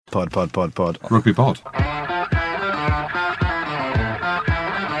Pod. Rugby pod.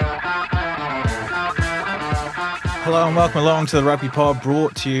 Hello and welcome along to the Rugby Pod,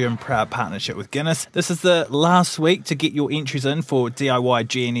 brought to you in proud partnership with Guinness. This is the last week to get your entries in for DIY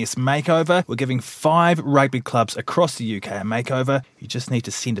GNS Makeover. We're giving 5 rugby clubs across the UK a makeover. You just need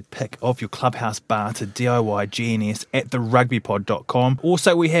to send a pic of your clubhouse bar to DIYGNS@therugbypod.com.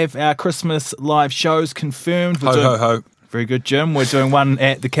 Also, we have our Christmas live shows confirmed. Ho. Very good, Jim. We're doing one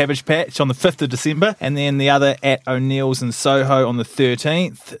at the Cabbage Patch on the 5th of December and then the other at O'Neill's in Soho on the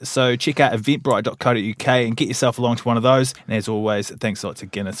 13th. So check out eventbrite.co.uk and get yourself along to one of those. And as always, thanks a lot to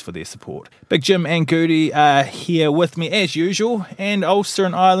Guinness for their support. Big Jim and Goody are here with me as usual. And Ulster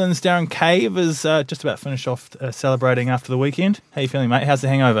and Ireland's Darren Cave is just about finished off celebrating after the weekend. How you feeling, mate? How's the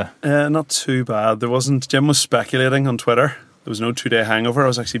hangover? Not too bad. Jim was speculating on Twitter. There was no 2-day hangover. I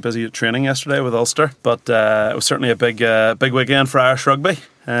was actually busy at training yesterday with Ulster, but it was certainly a big weekend for Irish rugby.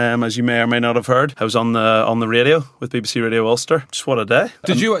 As you may or may not have heard, I was on the radio with BBC Radio Ulster. Just what a day!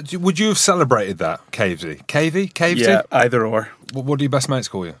 Would you have celebrated that, Cavesy? Cavesy? Yeah, either or. What do your best mates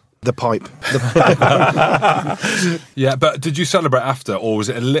call you? The pipe. Yeah, but did you celebrate after, or was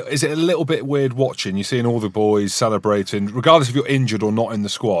it is it a little bit weird watching? You're seeing all the boys celebrating, regardless if you're injured or not in the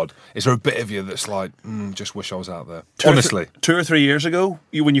squad. Is there a bit of you that's like, just wish I was out there? Honestly. 2 or 3 years ago,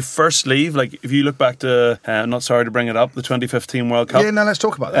 when you first leave, like if you look back to, not sorry to bring it up, the 2015 World Cup. Yeah, no, let's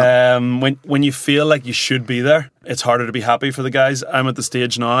talk about that. When you feel like you should be there, it's harder to be happy for the guys. I'm at the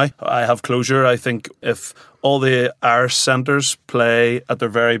stage now. I have closure. I think if all the Irish centres play at their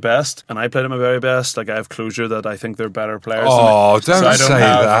very best, and I played at my very best, like I have closure that I think they're better players. Don't say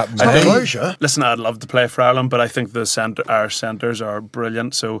that, mate. Closure? Listen, I'd love to play for Ireland, but I think the Irish centres are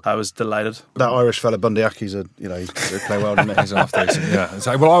brilliant, so I was delighted. That Irish fella, Bundyacki's he play well, didn't he? He's half decent, yeah.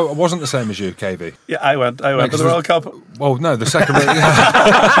 So, well, I wasn't the same as you, KV. Yeah, I went to the World Cup. Well, no, the second...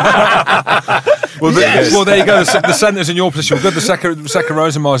 Well, there you go. The centres in your position were good. The second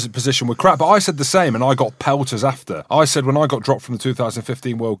rows in my position were crap. But I said the same, and I got pelters after. I said when I got dropped from the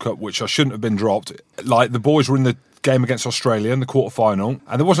 2015 World Cup, which I shouldn't have been dropped, like the boys were in the game against Australia in the quarter-final,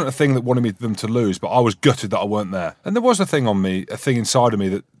 and there wasn't a thing that wanted them to lose, but I was gutted that I weren't there. And there was a thing inside of me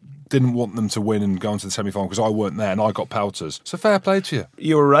that didn't want them to win and go into the semi-final because I weren't there and I got pelters. So fair play to you.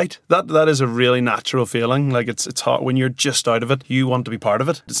 You were right. That is a really natural feeling. Like it's hard when you're just out of it. You want to be part of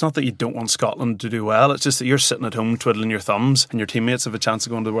it. It's not that you don't want Scotland to do well. It's just that you're sitting at home twiddling your thumbs and your teammates have a chance of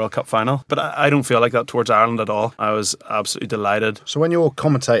going to the World Cup final. But I don't feel like that towards Ireland at all. I was absolutely delighted. So when you're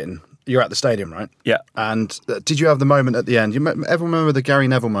commentating, you're at the stadium, right? Yeah. And did you have the moment at the end? Ever remember the Gary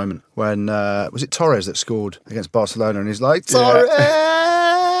Neville moment when was it Torres that scored against Barcelona and he's like, Torres!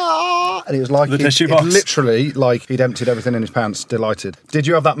 And it was like literally like he'd emptied everything in his pants, delighted. Did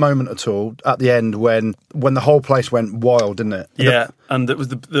you have that moment at all at the end when the whole place went wild, didn't it? Yeah, and it was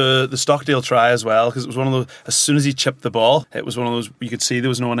the Stockdale try as well, because it was one of those, as soon as he chipped the ball, it was one of those, you could see there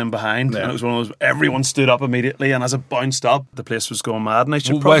was no one in behind, and it was one of those, everyone stood up immediately, and as it bounced up, the place was going mad.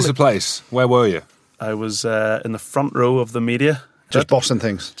 And where's the place? Where were you? I was in the front row of the media. Just bossing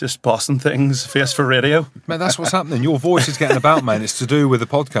things. Just bossing things, face for radio. Mate, that's what's happening. Your voice is getting about, man. It's to do with the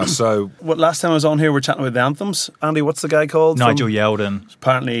podcast, so... Last time I was on here, we're chatting about the anthems. Andy, what's the guy called? Nigel Yeldon.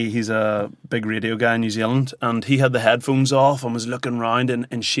 Apparently, he's a big radio guy in New Zealand, and he had the headphones off and was looking round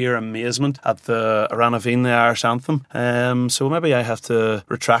in sheer amazement at the Aranavine, the Irish anthem. So maybe I have to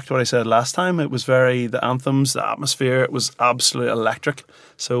retract what I said last time. It was the anthems, the atmosphere, it was absolutely electric.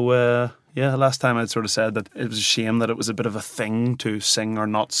 So... yeah, last time I'd sort of said that it was a shame that it was a bit of a thing to sing or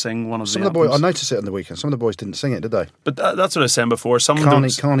not sing one of the anthems. I noticed it on the weekend. Some of the boys didn't sing it, did they? But that's what I was saying before.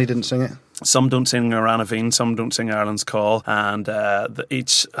 Carney didn't sing it. Some don't sing Aranavine, some don't sing Ireland's Call, and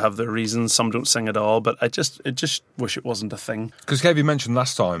each have their reasons. Some don't sing at all, but I just wish it wasn't a thing. Because Kev, you mentioned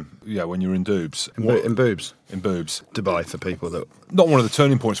last time, when you were in Doobs. In Boobs. In Boobs. Dubai, for people that... Not one of the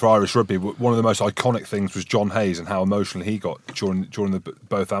turning points for Irish rugby, but one of the most iconic things was John Hayes and how emotional he got during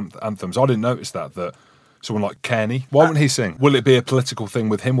both anthems. I didn't notice that someone like Kearney, why wouldn't he sing? Will it be a political thing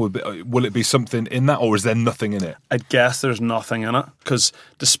with him? Will it be something in that, or is there nothing in it? I guess there's nothing in it, because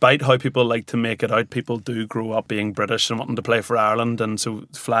despite how people like to make it out, people do grow up being British and wanting to play for Ireland, and so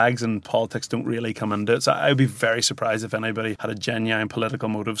flags and politics don't really come into it. So I'd be very surprised if anybody had a genuine political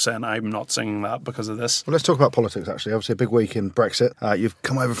motive saying, I'm not singing that because of this. Well, let's talk about politics, actually. Obviously a big week in Brexit. You've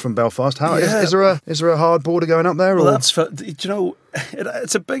come over from Belfast. Is there a hard border going up there? Well, or? that's...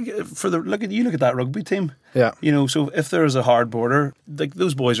 It's a big look at that rugby team. Yeah. So if there is a hard border, like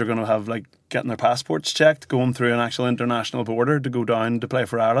those boys are going to have like getting their passports checked, going through an actual international border to go down to play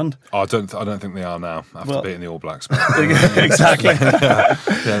for Ireland. I don't think they are now after beating the All Blacks. Exactly.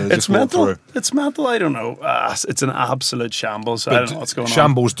 It's mental. It's mental. I don't know. It's an absolute shambles. I don't know what's going on.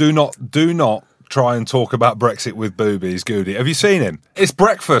 Shambles. Do not try and talk about Brexit with Boobies, Goody. Have you seen him? It's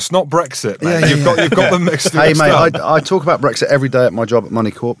breakfast, not Brexit, mate. You've got them mixed up. Hey, mate, I talk about Brexit every day at my job at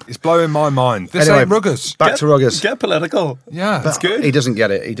Money Corp. It's blowing my mind. This ain't Ruggers. Back to Ruggers. Get political. Yeah. That's good. He doesn't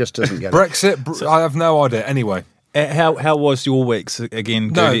get it. He just doesn't get Brexit, I have no idea. Anyway. How was your weeks again,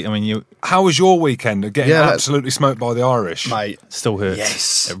 Goody? No, how was your weekend? Getting absolutely smoked by the Irish. Mate. Still hurts.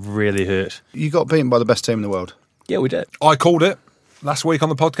 Yes. It really hurt. You got beaten by the best team in the world. Yeah, we did. I called it last week on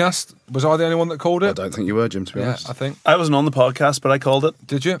the podcast. Was I the only one that called it? I don't think you were, Jim, to be honest. I think. I wasn't on the podcast, but I called it.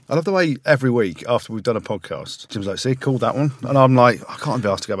 Did you? I love the way every week after we've done a podcast, Jim's like, see, called that one. And I'm like, I can't be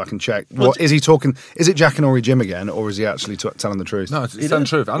asked to go back and check. What is he talking? Is it Jack and Ori Jim again, or is he actually telling the truth? No, it's telling the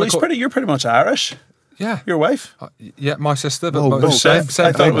truth. Well, you're pretty much Irish. Yeah. Your wife? Yeah, my sister. But same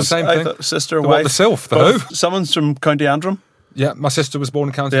I thought sister, wife. The sylph, the who? Someone's from County Antrim. Yeah, my sister was born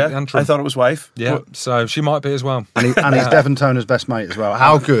in County Antrim. I thought it was wife. Yeah, so she might be as well. And he's Devon Toner's best mate as well.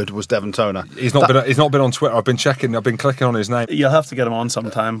 How good was Devon Toner? He's not been on Twitter. I've been checking. I've been clicking on his name. You'll have to get him on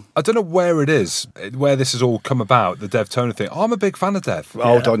sometime. I don't know where it is, where this has all come about. The Dev Toner thing. I'm a big fan of Dev.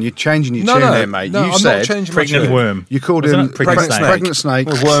 Hold on, you're changing your tune here, mate. No, you I'm said not changing pregnant my worm. You called him pregnant snake.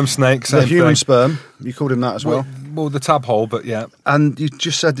 Well, worm snake. The human sperm. You called him that as well. Well, the tab hole, but yeah. And you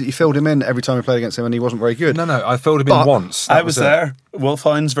just said that you filled him in every time you played against him, and he wasn't very good. No, I filled him in once. I was there.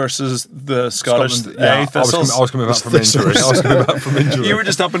 Wolfhounds versus the Scottish Thistles. I was coming back from injury. You were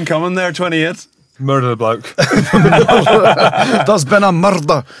just up and coming there, 28. Murder the bloke. There's been a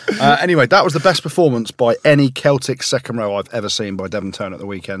murder. Anyway, that was the best performance by any Celtic second row I've ever seen by Devon Toner at the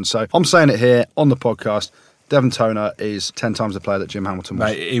weekend. So I'm saying it here on the podcast. Devon Toner is 10 times the player that Jim Hamilton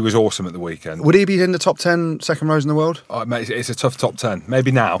was. Mate, he was awesome at the weekend. Would he be in the top 10 second rows in the world? Mate, it's a tough top 10. Maybe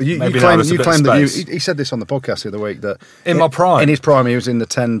now. You claim that he said this on the podcast the other week that my prime, in his prime, he was in the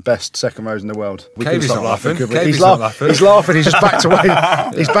 10 best second rows in the world. Cavey's not laughing. He's laughing. He's just backed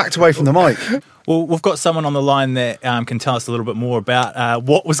away. He's backed away from the mic. Well, we've got someone on the line that can tell us a little bit more about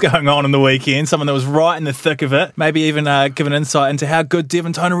what was going on in the weekend, someone that was right in the thick of it, maybe even give an insight into how good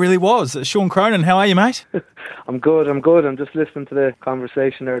Devon Toner really was. Sean Cronin, how are you, mate? I'm good. I'm just listening to the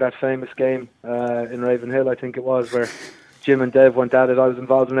conversation there, that famous game in Ravenhill, I think it was, where Jim and Dev went at it. I was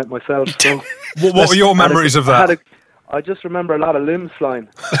involved in it myself. So what were your memories of that? I just remember a lot of limbs flying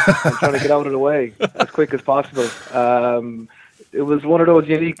and trying to get out of the way as quick as possible. It was one of those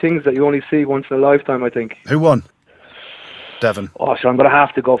unique things that you only see once in a lifetime, I think. Who won? Devon. Oh, sure, I'm going to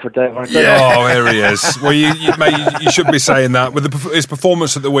have to go for Devon. Yeah. Oh, here he is. Well, mate, you should be saying that. With his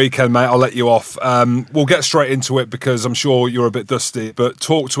performance at the weekend, mate, I'll let you off. We'll get straight into it because I'm sure you're a bit dusty. But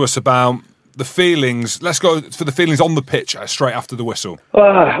talk to us about the feelings. Let's go for the feelings on the pitch straight after the whistle.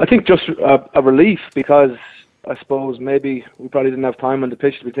 I think just a relief because I suppose maybe we probably didn't have time on the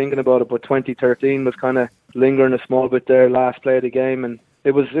pitch to be thinking about it, but 2013 was kind of lingering a small bit there, last play of the game, and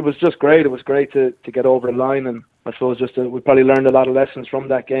it was just great. It was great to get over the line, and I suppose we probably learned a lot of lessons from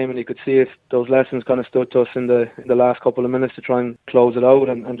that game, and you could see if those lessons kind of stood to us in the last couple of minutes to try and close it out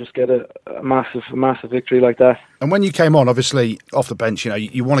and just get a massive victory like that. And when you came on, obviously off the bench,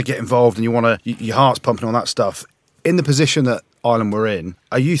 you want to get involved and your heart's pumping on that stuff. In the position that Ireland were in,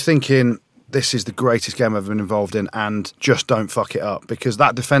 are you thinking, this is the greatest game I've ever been involved in and just don't fuck it up? Because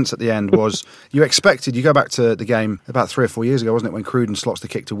that defence at the end was, you go back to the game about 3 or 4 years ago, wasn't it, when Cronin slots the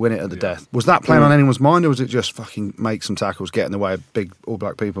kick to win it at the death? Was that playing on anyone's mind, or was it just fucking make some tackles, get in the way of big All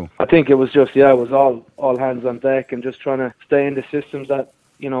Black people? I think it was just, it was all hands on deck and just trying to stay in the systems that,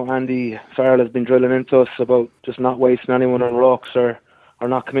 Andy Farrell has been drilling into us about just not wasting anyone on rocks or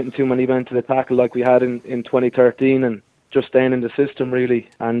not committing too many men to the tackle like we had in 2013, and just staying in the system really,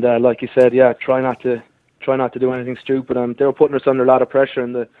 and like you said, try not to do anything stupid. They were putting us under a lot of pressure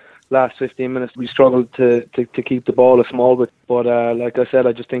in the last 15 minutes. We struggled to keep the ball a small bit, but like I said,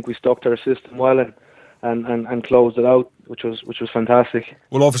 I just think we stuck to our system well and closed it out, which was fantastic.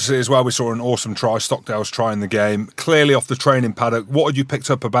 Well, obviously as well, we saw an awesome try. Stockdale's try in the game, clearly off the training paddock. What had you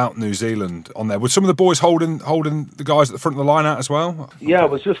picked up about New Zealand on there? Were some of the boys holding the guys at the front of the line out as well? Yeah, it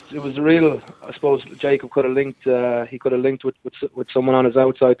was a real. I suppose Jacob could have linked. He could have linked with someone on his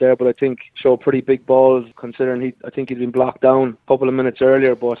outside there, but I think showed pretty big balls considering I think he'd been blocked down a couple of minutes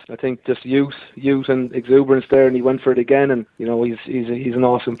earlier. But I think just youth and exuberance there, and he went for it again. And he's an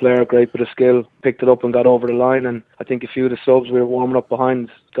awesome player, great bit of skill. Picked it up and got over the line. And I think a few few of the subs. We were warming up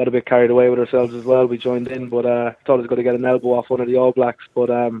behind, got a bit carried away with ourselves as well. We joined in, but thought I was going to get an elbow off one of the All Blacks. But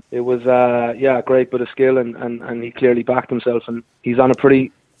it was a great bit of skill, and he clearly backed himself, and he's on a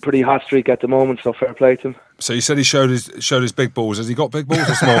pretty hot streak at the moment. So fair play to him. So you said he showed his big balls. Has he got big balls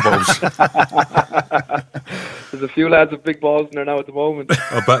or small balls? There's a few lads with big balls in there now at the moment.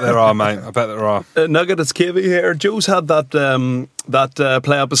 I bet there are, mate. I bet there are. Nugget, it's KV here. Joe's had that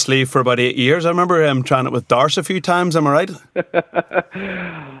play up his sleeve for about 8 years. I remember him trying it with Darce a few times. Am I right?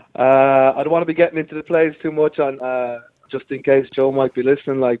 I don't want to be getting into the plays too much on. Just in case Joe might be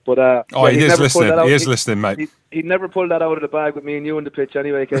listening, he is listening. He is listening, mate. He'd never pulled that out of the bag with me and you on the pitch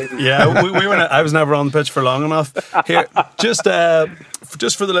anyway, Casey. Yeah, we were. I was never on the pitch for long enough. Here, just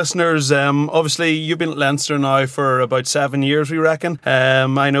for the listeners, obviously you've been at Leinster now for about 7 years, we reckon.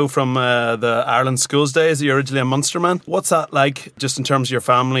 I know from the Ireland schools days that you're originally a Munster man. What's that like, just in terms of your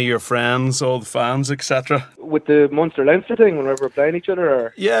family, your friends, all the fans, etc.? With the Munster-Leinster thing, whenever we're playing each other?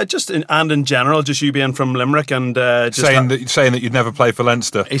 Or? Yeah, in general, just you being from Limerick and saying that you'd never play for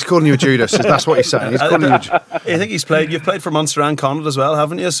Leinster. He's calling you a Judas. That's what he's saying. He's calling you. I think you've played for Munster and Connacht as well,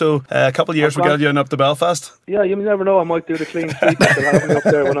 haven't you? So a couple of years we'll get you up to Belfast. Yeah, you never know. I might do the clean sweep. They'll have me up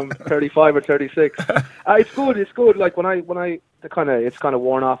there when I'm 35 or 36. It's good. Like it's kind of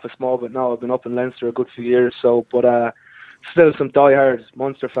worn off a small bit now. I've been up in Leinster a good few years, but still some diehard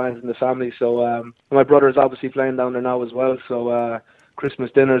Munster fans in the family. So my brother is obviously playing down there now as well. So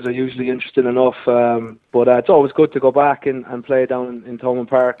Christmas dinners are usually interesting enough, but it's always good to go back and play down in Thomond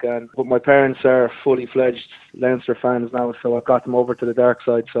Park. But my parents are fully fledged Leinster fans now, so I've got them over to the dark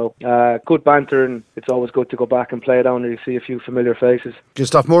side. So good banter, and it's always good to go back and play down there. You see a few familiar faces. Good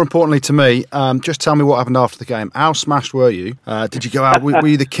stuff. More importantly to me, just tell me what happened after the game. How smashed were you? Did you go out? Were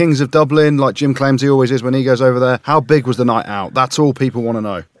you the kings of Dublin, like Jim claims he always is when he goes over there? How big was the night out? That's all people want to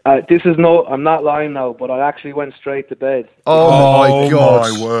know. I'm not lying now, but I actually went straight to bed. Oh my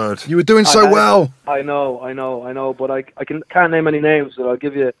God. My word. You were doing so well. I know, but I can't name any names, but I'll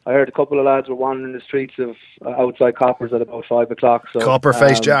give you, I heard a couple of lads were wandering the streets of outside Coppers at about 5 o'clock. So,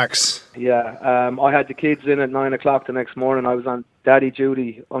 Copper-faced Jacks. Yeah, I had the kids in at 9 o'clock the next morning. I was on daddy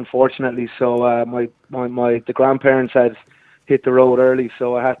duty, unfortunately, so the grandparents had hit the road early,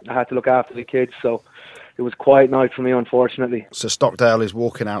 so I had to look after the kids, so it was a quiet night for me, unfortunately. So Stockdale is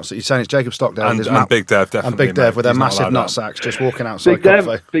walking out. So you're saying it's Jacob Stockdale and Big Dev, definitely. And Big Dev with their massive nutsacks just walking outside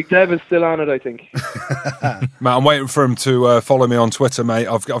Coffee. Big Dev is still on it, I think. Mate, I'm waiting for him to follow me on Twitter, mate.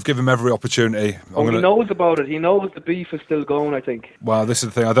 I've given him every opportunity. He knows about it. He knows the beef is still going, I think. Well, this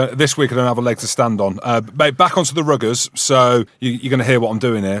is the thing. This week I don't have a leg to stand on. Mate, back onto the ruggers. So you're going to hear what I'm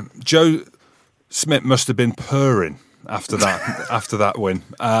doing here. Joe Schmidt must have been purring after that win.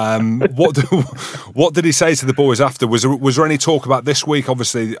 What did he say to the boys after? Was there any talk about this week?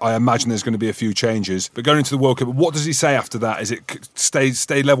 Obviously, I imagine there's going to be a few changes. But going into the World Cup, what does he say after that? Is it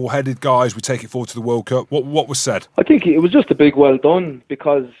stay level-headed, guys? We take it forward to the World Cup. What was said? I think it was just a big well done,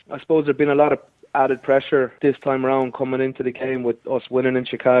 because I suppose there'd been a lot of added pressure this time around coming into the game with us winning in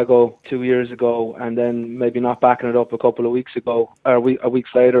Chicago 2 years ago, and then maybe not backing it up a couple of weeks ago, or weeks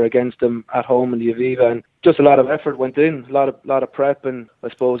later against them at home in the Aviva. And just a lot of effort went in, a lot of prep, and I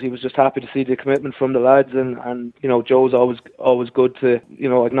suppose he was just happy to see the commitment from the lads. And Joe's always good to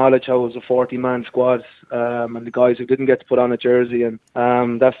acknowledge how it was a 40-man squad, and the guys who didn't get to put on a jersey, and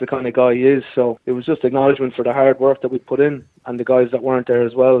that's the kind of guy he is. So it was just acknowledgement for the hard work that we put in, and the guys that weren't there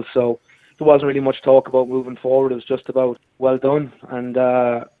as well. So there wasn't really much talk about moving forward. It was just about well done, and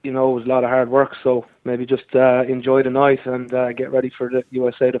it was a lot of hard work. So maybe just enjoy the night and get ready for the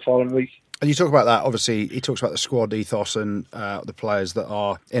USA the following week. And you talk about that, obviously, he talks about the squad ethos and the players that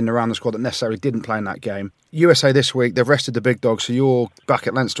are in and around the squad that necessarily didn't play in that game. USA this week, they've rested the big dogs, so you're back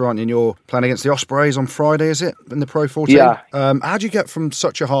at Leinster, aren't you? And you're playing against the Ospreys on Friday, is it, in the Pro 14? Yeah. How do you get from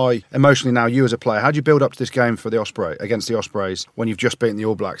such a high, emotionally now, you as a player, how do you build up to this game for against the Ospreys when you've just beaten the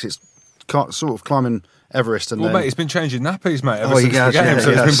All Blacks? It's sort of climbing Everest. And mate, he's been changing nappies, mate, ever since the game, yeah,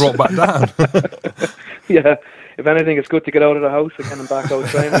 so it's been brought back down. Yeah. If anything, it's good to get out of the house again and back out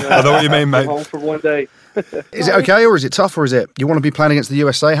training. I know what you mean, mate. Home for one day. Is it okay, or is it tough, or is it you want to be playing against the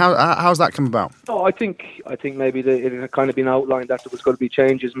USA? How's that come about? Oh, I think maybe it had kind of been outlined that there was going to be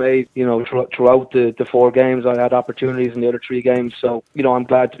changes made. Throughout the 4 games, I had opportunities in the other 3 games. So I'm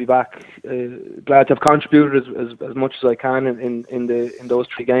glad to be back. Glad to have contributed as much as I can in those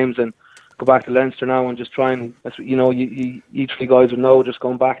 3 games, and go back to Leinster now and just try and, you know, you three guys would know, just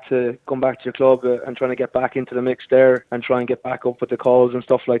going back to your club and trying to get back into the mix there and try and get back up with the calls and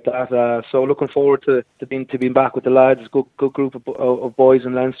stuff like that. So looking forward to being back with the lads. Good group of boys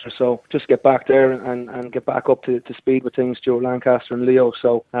in Leinster. So just get back there and get back up to speed with things, Stuart Lancaster and Leo.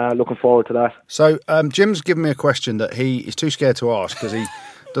 So looking forward to that. So Jim's given me a question that he is too scared to ask because he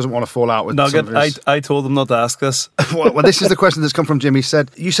doesn't want to fall out with Nugget. I told him not to ask this. well, this is the question that's come from Jim. He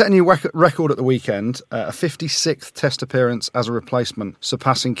said, you set a new record at the weekend, a 56th test appearance as a replacement,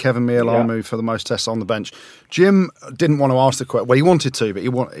 surpassing Kevin Mialamu for the most tests on the bench. Jim didn't want to ask the question. Well, he wanted to, but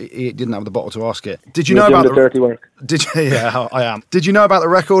he didn't have the bottle to ask it. Did you know about the dirty work? Did you? Yeah, I am. Did you know about the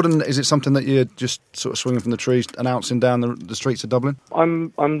record, and is it something that you're just sort of swinging from the trees, announcing down the streets of Dublin?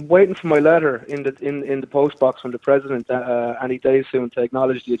 I'm waiting for my letter in the post box from the president any day soon to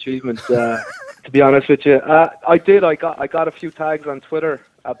acknowledge the achievement. To be honest with you, I got a few tags on Twitter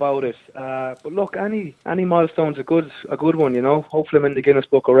about it. But look, any milestone's a good one, you know. Hopefully I'm in the Guinness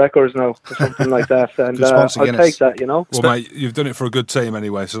Book of Records now or something like that, and I'll take that, you know. Well, mate, you've done it for a good team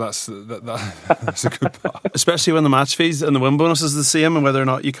anyway, so that's a good part. Especially when the match fees and the win bonus is the same, and whether or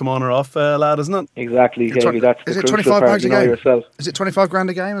not you come on or off, lad, isn't it? Exactly, Davey. That's is the it crucial 25 part, bags a you know game? yourself. Is it 25 grand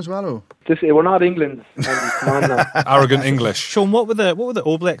a game as well? Or? We're not England. Come on now. Arrogant English. Sean, what were the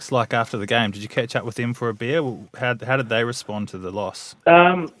All Blacks like after the game? Did you catch up with them for a beer? How did they respond to the loss?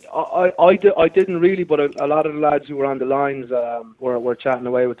 I didn't really, but a lot of the lads who were on the lines were chatting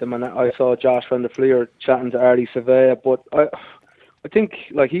away with them, and I saw Josh van der Fleer chatting to Artie Surveyor, but I think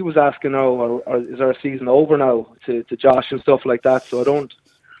like he was asking now, or is our season over now to Josh and stuff like that, so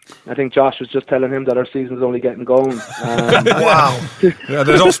I think Josh was just telling him that our season's only getting going. Wow. Yeah,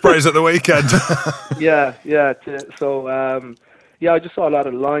 there's Ospreys at the weekend. Yeah. I just saw a lot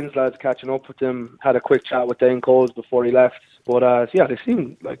of the lines lads catching up with him. Had a quick chat with Dane Coles before he left. But they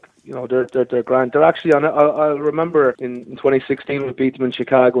seem like, you know, they're grand. They're actually on. I remember in 2016 we beat them in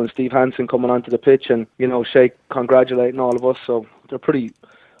Chicago, and Steve Hansen coming onto the pitch and, you know, Sheikh congratulating all of us. So they're pretty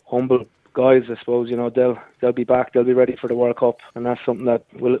humble guys, I suppose. You know, they'll be back. They'll be ready for the World Cup, and that's something that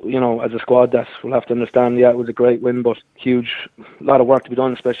will, you know, as a squad, that we'll have to understand. Yeah, it was a great win, but a lot of work to be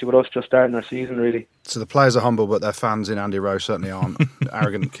done, especially with us just starting our season, really. So the players are humble, but their fans in Andy Rowe certainly aren't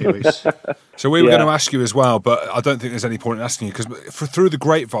arrogant Kiwis. So we were going to ask you as well, but I don't think there's any point in asking you, because through the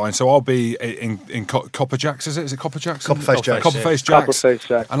grapevine, so I'll be in Copper Jacks, is it? Is it Copper Jacks? Copperface Jacks. Copperface Jacks. Copperface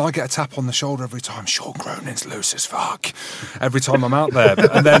Jacks. And I get a tap on the shoulder every time. Sean Cronin's loose as fuck. Every time I'm out there.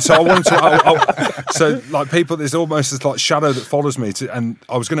 And then, so I wanted to... so, like, people, there's almost this, like, shadow that follows me. And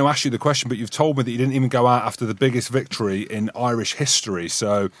I was going to ask you the question, but you've told me that you didn't even go out after the biggest victory in Irish history.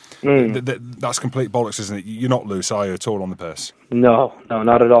 So that's complete bollocks, isn't it? You're not loose, are you, at all on the piss? No,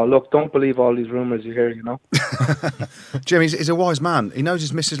 not at all. Look, don't believe all these rumours you hear, you know. Jim, he's a wise man. He knows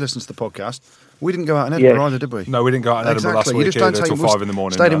his missus listens to the podcast. We didn't go out in Edinburgh either, did we? No, we didn't go out in Edinburgh last week until 5 in the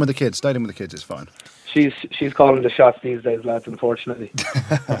morning. Stayed in with the kids, it's fine. She's calling the shots these days, lads, unfortunately.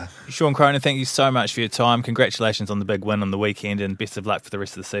 Sean Cronin, thank you so much for your time. Congratulations on the big win on the weekend, and best of luck for the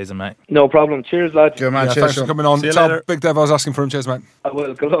rest of the season, mate. No problem. Cheers, lads. Good man. Yeah, cheers, thanks for coming on. See you Tell later. Big Dev I was asking for him. Cheers, mate. I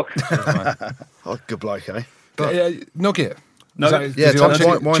will. Good luck. Oh, good bloke, eh? Nugget. Nugget? Yeah, Tom,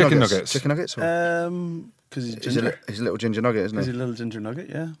 why chicken nuggets? nuggets. Chicken nuggets? Because he's ginger. He's a little ginger nugget, isn't he? He's a little ginger nugget,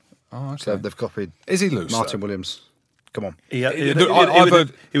 yeah. Oh, okay. So they've copied Is he loose? Martin Williams. Come on. He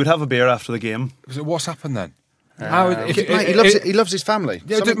would have a beer after the game. So what's happened then? He loves his family.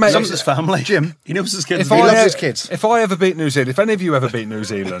 Yeah, He loves his family. Jim. He knows his kids. He loves his kids. If I ever beat New Zealand, if any of you ever beat New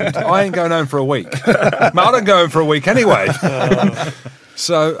Zealand, I ain't going home for a week. I don't go home for a week anyway.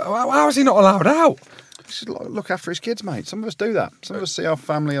 So how is he not allowed out? He should look after his kids, mate. Some of us do that. Some of us see our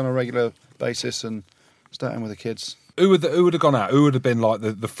family on a regular basis and stay home with the kids. Who would have gone out? Who would have been like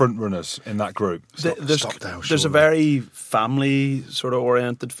the front runners in that group? Stockdale, there's a very family sort of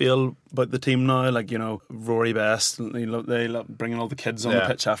oriented feel about the team now. Like, you know, Rory Best, they love bringing all the kids on the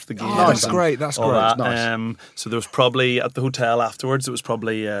pitch after the game. Oh, that's great. That's great. That. Nice. So there was probably at the hotel afterwards. It was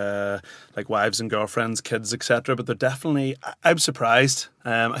probably like wives and girlfriends, kids, etc. But they're definitely. I'm surprised.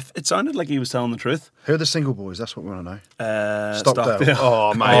 It sounded like he was telling the truth. Who are the single boys? That's what we want to know. Stockdale.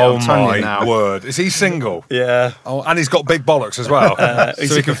 Oh, mate. Oh I'm telling my you now. word! Is he single? Yeah. Oh, and he's got big bollocks as well,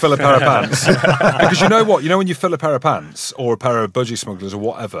 so he can fill a pair of pants. Because you know what? You know when you fill a pair of pants or a pair of budgie smugglers or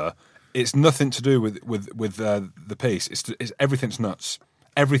whatever, it's nothing to do with the piece. It's everything's nuts.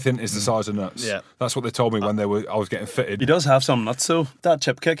 Everything is the size of nuts. Yeah. That's what they told me when I was getting fitted. He does have some nuts, though. That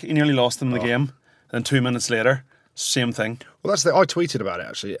chip kick, he nearly lost him in the game. Then 2 minutes later, same thing. Well, I tweeted about it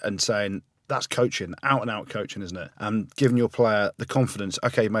actually and saying that's coaching, out and out coaching, isn't it? And giving your player the confidence.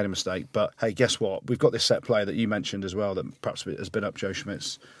 Okay, you made a mistake, but hey, guess what? We've got this set play that you mentioned as well that perhaps has been up Joe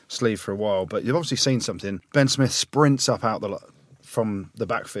Schmidt's sleeve for a while. But you've obviously seen something. Ben Smith sprints up out from the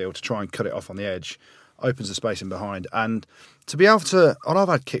backfield to try and cut it off on the edge, opens the space in behind, and to be able to. And I've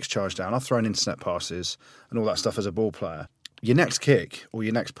had kicks charged down. I've thrown intercept passes and all that stuff as a ball player. Your next kick or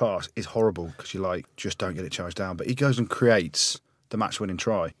your next pass is horrible because you're like, just don't get it charged down. But he goes and creates the match-winning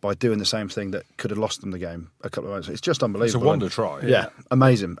try by doing the same thing that could have lost them the game a couple of months. It's just unbelievable. It's a wonder try. Yeah,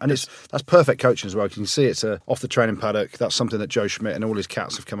 amazing. And that's perfect coaching as well. You can see it's off the training paddock. That's something that Joe Schmidt and all his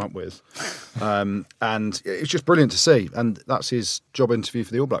cats have come up with. And it's just brilliant to see. And that's his job interview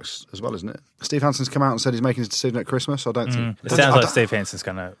for the All Blacks as well, isn't it? Steve Hansen's come out and said he's making his decision at Christmas. I don't think... It sounds like Steve Hansen's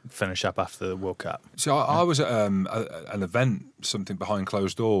going to finish up after the World Cup. So I was at an event, something behind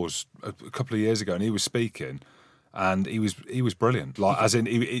closed doors, a couple of years ago, and he was speaking... And he was brilliant. Like, as in,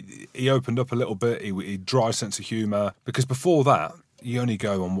 he opened up a little bit. He dry sense of humour. Because before that, you only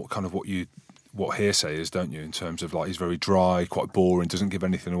go on what hearsay is, don't you? In terms of like, he's very dry, quite boring, doesn't give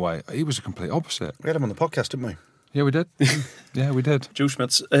anything away. He was a complete opposite. We had him on the podcast, didn't we? Yeah, we did. Yeah, we did. Joe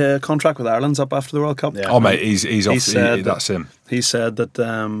Schmidt's contract with Ireland's up after the World Cup. Yeah. Oh, mate, he's off. That's him. He said that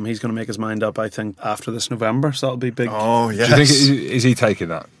he's going to make his mind up, I think, after this November. So that'll be big. Oh, yes. Do you think is he taking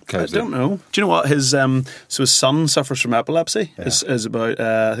that? I don't know. Do you know what his son suffers from epilepsy? Yeah. Is about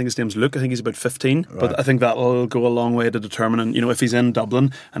I think his name's Luke. I think he's about 15. Right. But I think that will go a long way to determining, if he's in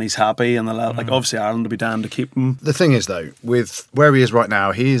Dublin and he's happy, and like obviously Ireland will be down to keep him. The thing is though, with where he is right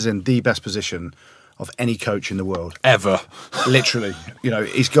now, he is in the best position of any coach in the world ever. Literally,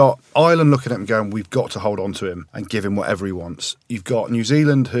 he's got Ireland looking at him going, we've got to hold on to him and give him whatever he wants. You've got New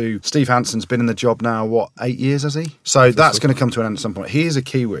Zealand, who Steve Hansen's been in the job now 8 years, has he? So that's going to come to an end at some point. He is a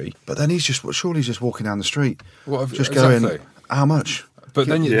Kiwi, but then he's just walking down the street, going, how much? But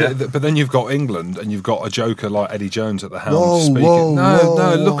then, but then you've got England, and you've got a joker like Eddie Jones at the helm speaking.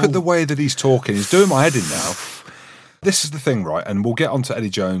 Whoa. Look at the way that he's talking. He's doing my head in now. This is the thing, right? And we'll get on to Eddie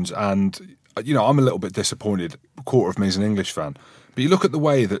Jones, and I'm a little bit disappointed. A quarter of me is an English fan. But you look at the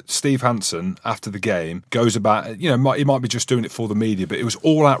way that Steve Hansen, after the game, goes about, he might be just doing it for the media, but it was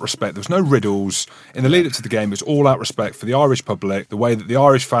all out respect. There was no riddles. In the lead up to the game, it was all out respect for the Irish public, the way that the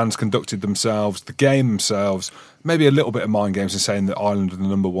Irish fans conducted themselves, the game themselves, maybe a little bit of mind games in saying that Ireland are the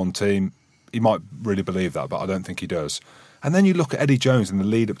number one team. He might really believe that, but I don't think he does. And then you look at Eddie Jones in the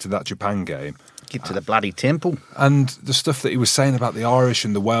lead up to that Japan game. Get to the bloody temple. And the stuff that he was saying about the Irish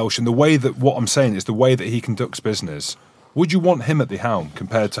and the Welsh, and the way that, what I'm saying is the way that he conducts business. Would you want him at the helm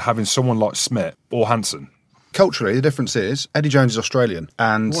compared to having someone like Schmidt or Hansen? Culturally, the difference is Eddie Jones is Australian.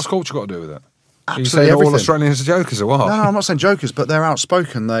 And what's culture got to do with it? Absolutely you saying everything. All Australians are jokers or what? No, I'm not saying jokers, but they're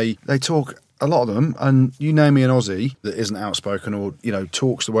outspoken. They talk, a lot of them, and you name me an Aussie that isn't outspoken or,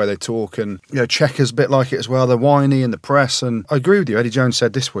 talks the way they talk, and, Checkers a bit like it as well. They're whiny in the press, and I agree with you. Eddie Jones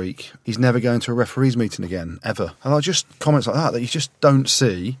said this week he's never going to a referees meeting again, ever. And just comments like that you just don't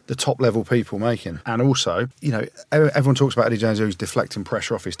see the top level people making. And also, everyone talks about Eddie Jones who's deflecting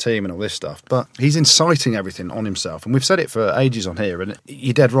pressure off his team and all this stuff, but he's inciting everything on himself. And we've said it for ages on here, and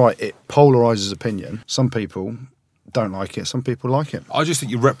you're dead right, it polarises opinion. Some people don't like it, some people like it. I just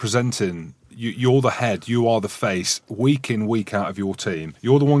think you're representing... You're the head, you are the face, week in, week out of your team.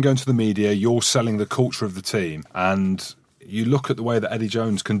 You're the one going to the media, you're selling the culture of the team. And you look at the way that Eddie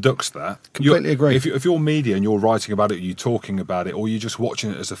Jones conducts that. Completely agree. If you're media and you're writing about it, you're talking about it, or you're just watching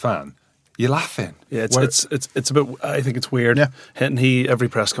it as a fan, you're laughing. Yeah, it's a bit. I think it's weird. Yeah. And every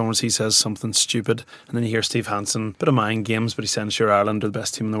press conference he says something stupid, and then you hear Steve Hansen, bit of mind games, but he's saying sure Ireland are the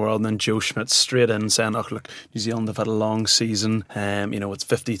best team in the world, and then Joe Schmidt straight in saying, "Oh look, New Zealand have had a long season. It's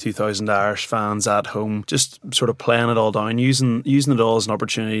 52,000 Irish fans at home." Just sort of playing it all down, using it all as an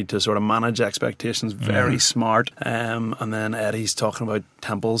opportunity to sort of manage expectations. Very smart. And then Eddie's talking about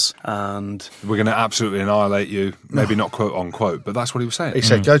temples, and we're going to absolutely annihilate you. Maybe not quote unquote, but that's what he was saying. He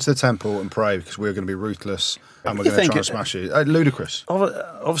said, "Go to the temple and pray because we're going to be ruthless and we're going to try and smash you." Ludicrous.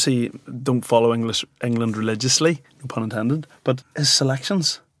 Obviously, don't follow England religiously, no pun intended. But his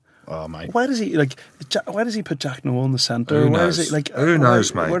selections. Oh mate, why does he Why does he put Jack Noel in the centre? Who knows? Who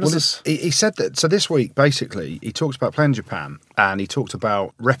knows, mate? Where does this? He said that. So this week, basically, he talked about playing Japan and he talked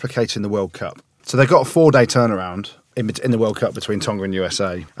about replicating the World Cup. So they've got a 4-day turnaround in the World Cup between Tonga and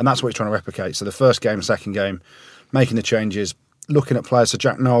USA, and that's what he's trying to replicate. So the first game, second game, making the changes. Looking at players, so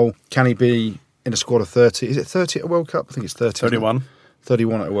Jack Noel, can he be in a squad of 30? Is it 30 at a World Cup? I think it's 30. 31.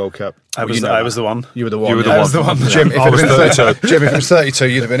 31 at a World Cup. I was the one. You were the one. You were the I one. was the one. Jim, if it was 32,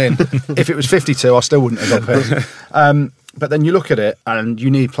 you'd have been in. If it was 52, I still wouldn't have got picked. But then you look at it, and you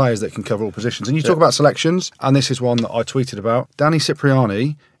need players that can cover all positions. And you talk about selections, and this is one that I tweeted about. Danny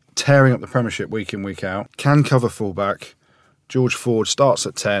Cipriani tearing up the Premiership week in, week out, can cover fullback. George Ford starts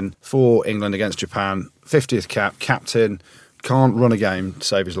at 10 for England against Japan, 50th cap, captain, can't run a game to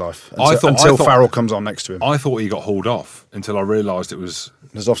save his life until Farrell comes on next to him. I thought he got hauled off until I realised it was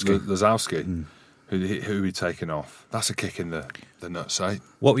Lazowski who he'd taken off. That's a kick in the nuts, eh?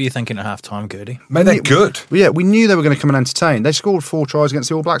 What were you thinking at half-time, Goody? Mate, they're good. Yeah, we knew they were going to come and entertain. They scored 4 tries against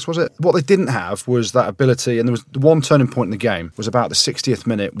the All Blacks, was it? What they didn't have was that ability, and there was the one turning point in the game was about the 60th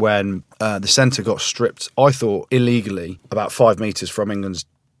minute when the centre got stripped, I thought, illegally, about 5 metres from England's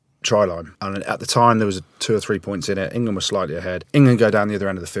try line. And at the time, there was 2 or 3 points in it. England was slightly ahead. England go down the other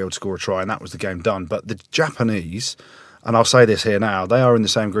end of the field, score a try, and that was the game done. But the Japanese... And I'll say this here now, they are in the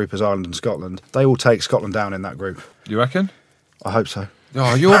same group as Ireland and Scotland. They will take Scotland down in that group. You reckon? I hope so.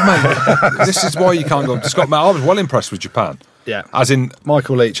 Oh, you're mate. This is why you can't go to Scotland. I was well impressed with Japan. Yeah. As in...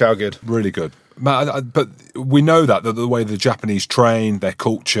 Michael Leach, how good? Really good. But we know that the way the Japanese train, their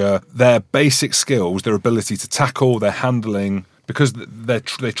culture, their basic skills, their ability to tackle, their handling... Because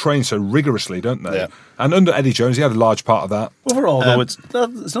they train so rigorously, don't they? Yeah. And under Eddie Jones, he had a large part of that. Overall, though, it's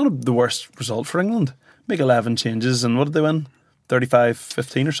not the worst result for England. Make 11 changes, and what did they win?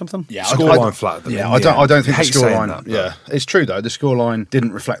 35-15 or something? Yeah, scoreline flat. I don't think the scoreline... Yeah, it's true, though. The scoreline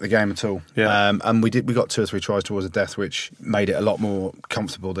didn't reflect the game at all. Yeah. And we got 2 or 3 tries towards the death, which made it a lot more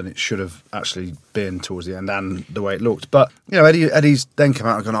comfortable than it should have actually been towards the end and the way it looked. But, Eddie's then come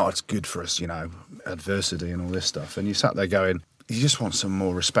out and gone, oh, it's good for us, adversity and all this stuff. And you sat there going... You just want some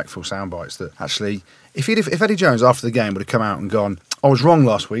more respectful sound bites that actually... If Eddie Jones, after the game, would have come out and gone, I was wrong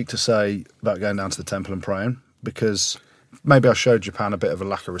last week to say about going down to the temple and praying, because maybe I showed Japan a bit of a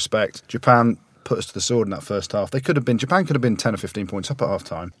lack of respect. Japan put us to the sword in that first half. Japan could have been 10 or 15 points up at half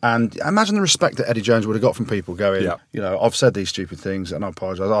time. And imagine the respect that Eddie Jones would have got from people going, I've said these stupid things and I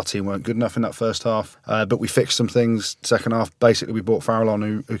apologise. Our team weren't good enough in that first half, but we fixed some things second half. Basically, we brought Farrell on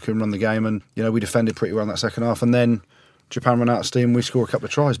who can run the game, and we defended pretty well in that second half. And then Japan ran out of steam, we score a couple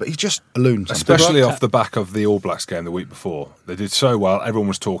of tries, but he's just a loon. Especially off the back of the All Blacks game the week before. They did so well, everyone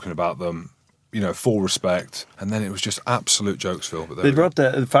was talking about them, full respect, and then it was just absolute jokes, Phil.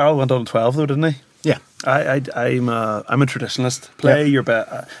 But Farrell went on 12 though, didn't he? Yeah. I'm a traditionalist. Play your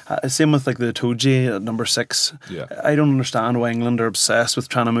bet. Same with like the Toji at number 6. Yeah. I don't understand why England are obsessed with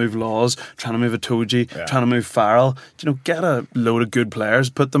trying to move Laws, trying to move a Toji, trying to move Farrell. Get a load of good players,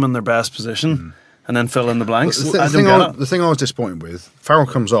 put them in their best position. And then fill in the blanks. The thing I was disappointed with, Farrell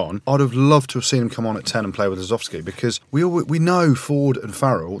comes on. I'd have loved to have seen him come on at 10 and play with Lazowski, because we know Ford and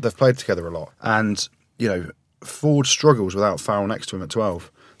Farrell, they've played together a lot. And, Ford struggles without Farrell next to him at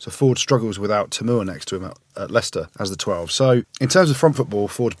 12. So Ford struggles without Tamua next to him at Leicester as the 12. So in terms of front football,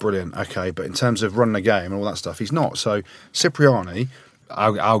 Ford's brilliant, okay. But in terms of running a game and all that stuff, he's not. So Cipriani...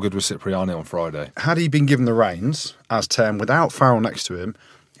 How good was Cipriani on Friday? Had he been given the reins as 10 without Farrell next to him,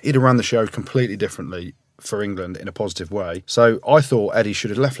 he'd have run the show completely differently for England in a positive way. So I thought Eddie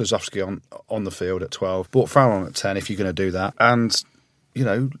should have left Lazowski on the field at 12, brought Farrell on at 10 if you're going to do that, and,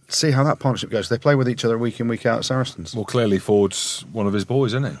 see how that partnership goes. They play with each other week in, week out at Saracens. Well, clearly Ford's one of his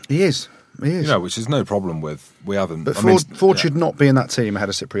boys, isn't he? He is. Which is no problem with. We haven't. But Ford should not be in that team ahead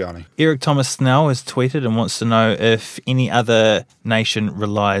of Cipriani. Eric Thomas Snell has tweeted and wants to know if any other nation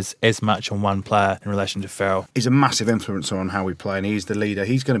relies as much on one player in relation to Farrell. He's a massive influencer on how we play, and he's the leader.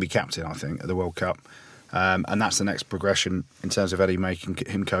 He's going to be captain, I think, at the World Cup. And that's the next progression in terms of Eddie making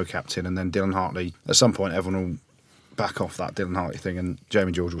him co-captain, and then Dylan Hartley. At some point, everyone will back off that Dylan Hartley thing, and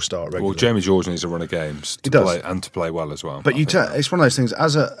Jamie George will start regularly. Well, Jamie George needs to run a games to play well as well. But it's one of those things,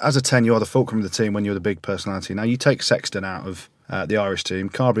 as a 10, you are the fulcrum of the team when you're the big personality. Now, you take Sexton out of the Irish team,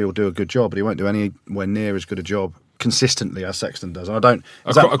 Carberry will do a good job, but he won't do anywhere near as good a job consistently as Sexton does. And I don't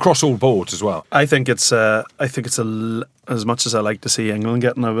across all boards as well. I think it's as much as I like to see England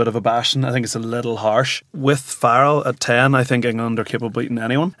getting a bit of a bashing, I think it's a little harsh. With Farrell at 10, I think England are capable of beating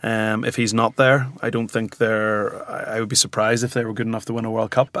anyone. If he's not there, I don't think I would be surprised if they were good enough to win a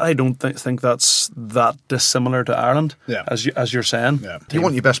World Cup. But I don't think that's that dissimilar to Ireland. Yeah. As you're saying. Yeah. You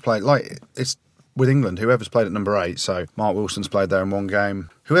want your best player, like it's with England, whoever's played at number 8, so Mark Wilson's played there in one game.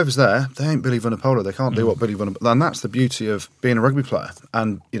 Whoever's there, they ain't Billy Vunipola. They can't do what Billy Vunipola. And that's the beauty of being a rugby player.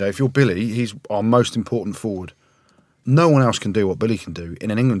 And, if you're Billy, he's our most important forward. No one else can do what Billy can do in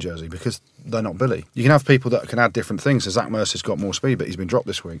an England jersey because they're not Billy. You can have people that can add different things. So Zach Mercer's got more speed, but he's been dropped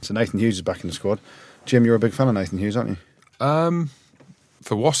this week. So Nathan Hughes is back in the squad. Jim, you're a big fan of Nathan Hughes, aren't you?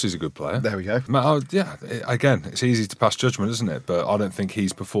 For Wass, he's a good player. There we go. Again, it's easy to pass judgment, isn't it? But I don't think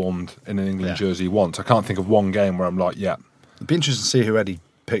he's performed in an England jersey once. I can't think of one game where I'm like, It'd be interesting to see who Eddie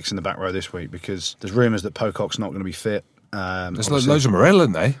picks in the back row this week, because there's rumours that Pocock's not going to be fit. There's loads of them are ill,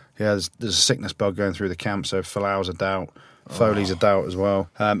 aren't they? Yeah, there's a sickness bug going through the camp, so Folau's a doubt. Foley's a doubt as well.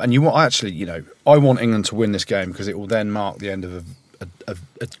 And you want I want England to win this game because it will then mark the end of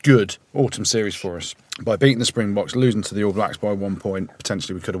a good autumn series for us. By beating the Springboks, losing to the All Blacks by 1 point,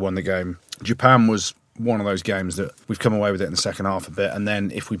 potentially we could have won the game. Japan was one of those games that we've come away with it in the second half a bit, and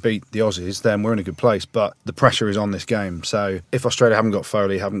then if we beat the Aussies, then we're in a good place. But the pressure is on this game. So if Australia haven't got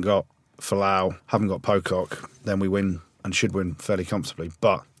Foley, haven't got Folau, haven't got Pocock, then we win and should win fairly comfortably.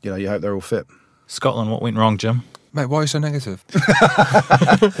 But you hope they're all fit. Scotland, what went wrong, Jim? Mate, why are you so negative?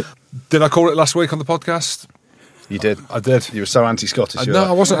 Did I call it last week on the podcast? You did. I did. You were so anti-Scottish. No,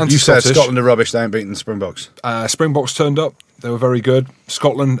 I wasn't anti-Scottish. You said Scotland are rubbish, they ain't beaten the Springboks. Springboks turned up. They were very good.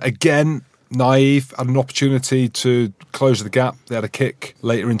 Scotland, again, naive, had an opportunity to close the gap. They had a kick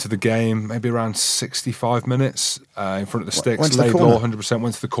later into the game, maybe around 65 minutes in front of the sticks. Laidlaw 100%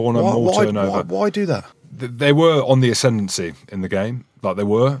 went to the corner, more turnover. Why do that? They were on the ascendancy in the game, like they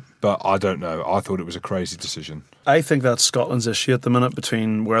were, but I don't know. I thought it was a crazy decision. I think that's Scotland's issue at the minute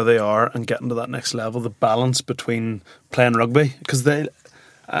between where they are and getting to that next level, the balance between playing rugby. Because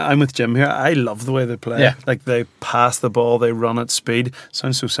I'm with Jim here, I love the way they play. Yeah. Like they pass the ball, they run at speed.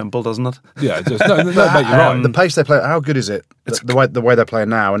 Sounds so simple, doesn't it? Yeah, it does. No, mate, you're right. The pace they play, how good is it? The way they're playing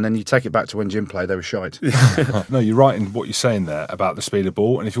now, and then you take it back to when Jim played, they were shite. No, you're right in what you're saying there about the speed of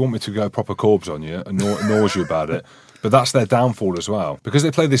ball. And if you want me to go proper Corbs on you and gnaws you about it, but that's their downfall as well. Because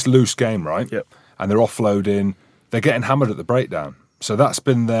they play this loose game, right? Yep. And they're offloading, they're getting hammered at the breakdown. So that's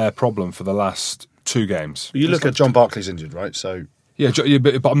been their problem for the last 2 games. You look at John Barkley's injured, right? So yeah,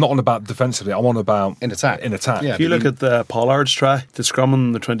 but I'm not on about defensively. I'm on about in attack. Yeah, if you look at the Pollard's try, the scrum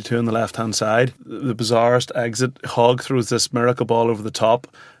on the 22 on the left-hand side, the bizarrest exit, Hogg throws this miracle ball over the top.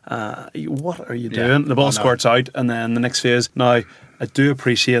 What are you doing? The ball squirts out, and then the next phase. Now, I do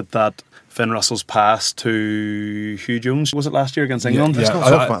appreciate that Finn Russell's pass to Hugh Jones. Was it last year against England? Let's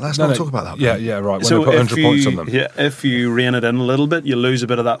not talk about that. Yeah, right. When they put 100 points on them. Yeah, if you rein it in a little bit, you lose a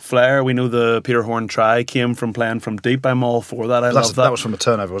bit of that flair. We know the Peter Horne try came from playing from deep. I'm all for that. I love that. That was from a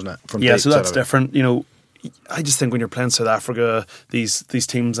turnover, wasn't it? From deep so that's turnover. different. I just think when you're playing South Africa, these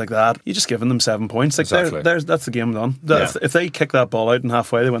teams like that, you're just giving them 7 points. Like exactly. That's the game done. If they kick that ball out in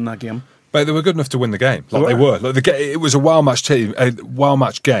halfway, they win that game. But they were good enough to win the game. They were. It was a well matched team, a well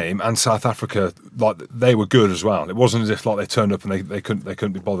matched game, and South Africa, they were good as well. It wasn't as if they turned up and they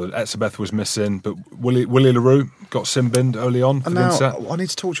couldn't be bothered. Etzebeth was missing, but Willie LaRue got sin-binned early on. And now I need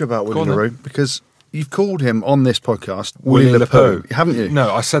to talk to you about Willie LaRue because you've called him on this podcast Willie LaPoo, haven't you?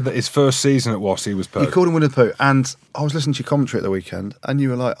 No, I said that his first season at Was he was Pooh. You called him Willie LaPoo, and I was listening to your commentary at the weekend, and you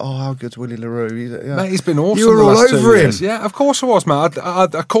were like, "Oh, how good's Willie LaRue?" Mate, he's been awesome. You were all over him. Yeah, of course I was, man. I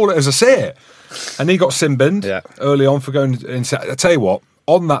call it as I see it. And he got sin-binned early on for going inside. I tell you what,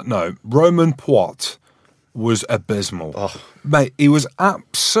 on that note, Roman Poit was abysmal. Oh. Mate, he was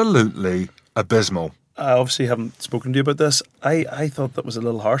absolutely abysmal. I obviously haven't spoken to you about this. I thought that was a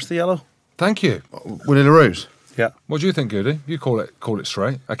little harsh, the yellow. Thank you. Willie LaRue's? Yeah. What do you think, Goody? You call it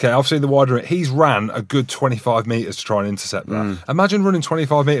straight. Okay, I've seen the wider. He's ran a good 25 metres to try and intercept that. Imagine running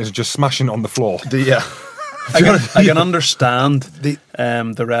 25 metres and just smashing it on the floor. I can understand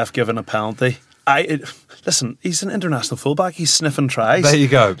the ref giving a penalty. Listen, he's an international fullback. He's sniffing tries. There you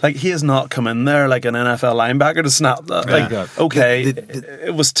go. Like, he has not come in there like an NFL linebacker to snap that. There you go. Okay,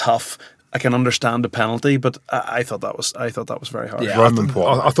 it was tough. I can understand the penalty, but I thought that was very harsh. Yeah,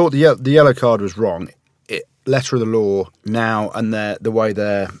 I thought the yellow card was wrong. Letter of the law now, and the way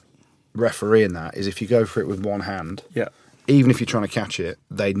they're refereeing that is if you go for it with one hand, even if you're trying to catch it,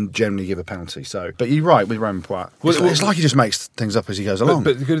 they generally give a penalty. So, but you're right with Roman Poit. It's like he just makes things up as he goes along.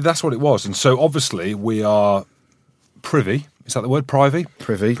 But that's what it was. And so obviously we are privy. Is that the word? Privy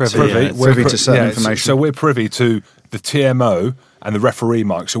to certain information. So we're privy to the TMO and the referee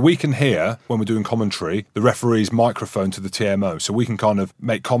mic. So we can hear, when we're doing commentary, the referee's microphone to the TMO. So we can kind of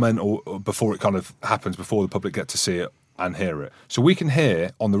make comment or before it kind of happens, before the public get to see it and hear it. So we can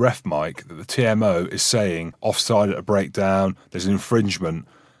hear on the ref mic that the TMO is saying offside at a breakdown, there's an infringement.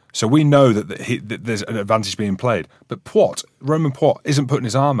 So we know that there's an advantage being played. But Roman Poit isn't putting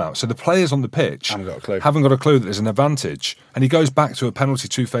his arm out. So the players on the pitch haven't got a clue that there's an advantage. And he goes back to a penalty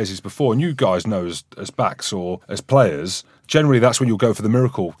 2 phases before. And you guys know as backs or as players, generally that's when you'll go for the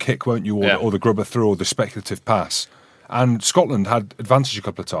miracle kick, won't you? Or the grubber through or the speculative pass. And Scotland had advantage a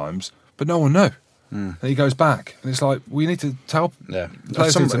couple of times, but no one knew. And he goes back, and it's like, we need to tell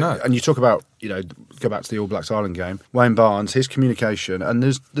players need to know. And you talk about, go back to the All Blacks Ireland game, Wayne Barnes, his communication, and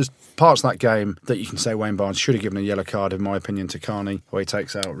there's parts of that game that you can say Wayne Barnes should have given a yellow card, in my opinion, to Carney, where he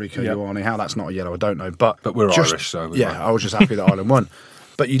takes out Rico Ioane. How that's not a yellow, I don't know. But we're Irish, so... I was just happy that Ireland won.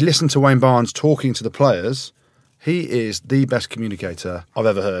 But you listen to Wayne Barnes talking to the players, He is the best communicator I've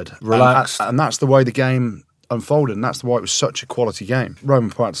ever heard. Relaxed. And that's the way the game unfolded, and that's why it was such a quality game. Roman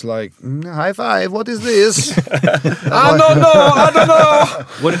Pratt's like, high five, what is this? I don't know.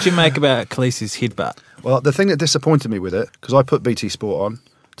 What did you make about Khaleesi's headbutt? Well, the thing that disappointed me with it, because I put BT Sport on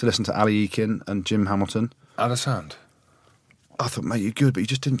to listen to Ali Eakin and Jim Hamilton. Out of sound. I thought, mate, you're good, but you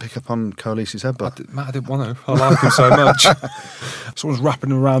just didn't pick up on Khaleesi's headbutt. Matt, I didn't want to. I like him so much. Someone's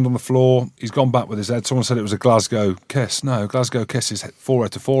wrapping him around on the floor. He's gone back with his head. Someone said it was a Glasgow kiss. No, Glasgow kiss is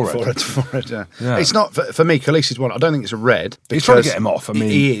forehead to forehead. Forehead to forehead, yeah. It's not, for me, Khaleesi's one, I don't think it's a red. He's trying to get him off. I mean,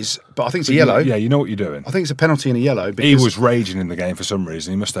 he is, but I think it's a yellow. Yeah, you know what you're doing. I think it's a penalty and a yellow. He was raging in the game for some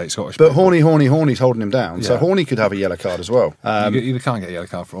reason. He must take Scottish. But Horny's holding him down. So Horny could have a yellow card as well. You can't get a yellow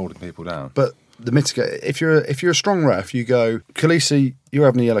card for holding people down. But the mitigate, if you're a strong ref, you go, Khaleesi, you're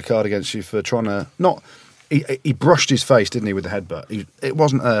having a yellow card against you for trying to not. He brushed his face, didn't he, with the headbutt? It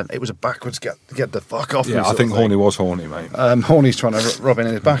wasn't it was a backwards get the fuck off. Yeah, I think Horny was horny, mate. Horny's trying to rub in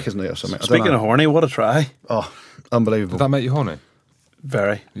his back, isn't he, or something? Speaking of horny, what a try! Oh, unbelievable! Did that make you horny?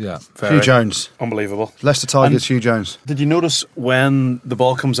 Very. Yeah. Very. Hugh Jones, Unbelievable. Leicester Tigers. Hugh Jones. Did you notice when the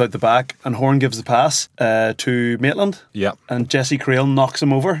ball comes out the back and Horn gives the pass to Maitland? Yeah. And Jesse Creel knocks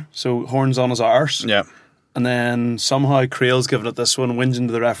him over, so Horn's on his arse. Yeah. And then somehow Creel's giving it this one, whinging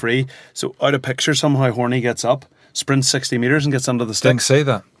to the referee. So out of picture, somehow Horny gets up, sprints 60 metres and gets under the stick. Didn't say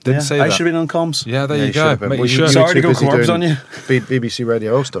that. Didn't say that. I should have been on comms. Yeah, there you go. Mate, Sorry to go Corbs on you. BBC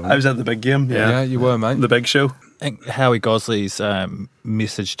Radio All-Star. I was at the big game. Yeah, you were, mate. The big show. I think Howie Gosley's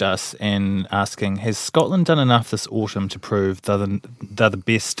messaged us and asking, has Scotland done enough this autumn to prove they're the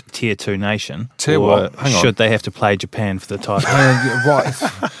best Tier 2 nation? Tier what? Hang on. Should they have to play Japan for the title? Right.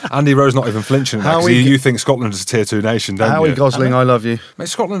 Andy Rowe's not even flinching at that, 'cause you think Scotland is a Tier 2 nation, don't you? Howie Gosling, I love you. Mate,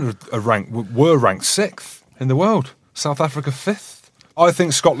 Scotland were ranked 6th in the world. South Africa 5th. I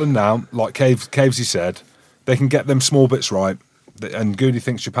think Scotland now, like Cavesy said, they can get them small bits right. And Goody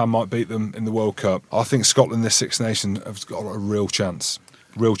thinks Japan might beat them in the World Cup. I think Scotland, this Six Nation, have got a real chance.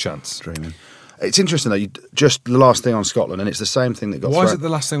 Real chance. Dreaming. It's interesting though. Just the last thing on Scotland, and it's the same thing that got. Why is it the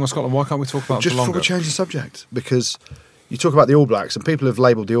last thing on Scotland? Why can't we talk about it just for longer? before we change the subject? Because you talk about the All Blacks, and people have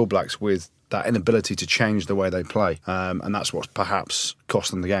labelled the All Blacks with that inability to change the way they play, and that's what's perhaps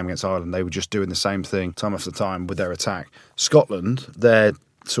cost them the game against Ireland. They were just doing the same thing time after time with their attack. Scotland, their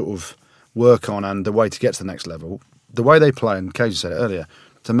sort of work on and the way to get to the next level, the way they play, and Casey said it earlier,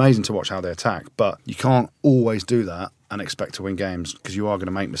 it's amazing to watch how they attack, but you can't always do that and expect to win games because you are going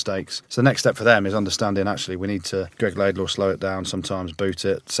to make mistakes. So the next step for them is understanding actually we need to, Greg Laidlaw, slow it down, sometimes boot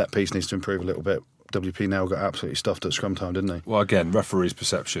it, set piece needs to improve a little bit. WP Nell got absolutely stuffed at scrum time, didn't he? Well, again, referee's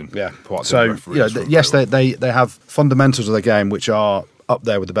perception. Yeah. So, yes, they have fundamentals of the game which are up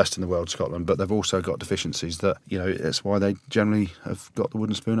there with the best in the world, Scotland, but they've also got deficiencies that, it's why they generally have got the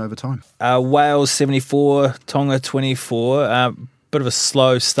wooden spoon over time. Wales 74, Tonga 24. Bit of a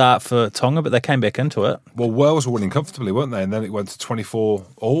slow start for Tonga, but they came back into it. Well, Wales were winning comfortably, weren't they? And then it went to 24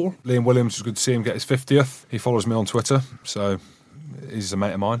 all. Liam Williams, was good to see him get his 50th. He follows me on Twitter, so he's a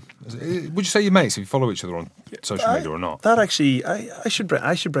mate of mine. Would you say you're mates if you follow each other on social media or not? That actually, I should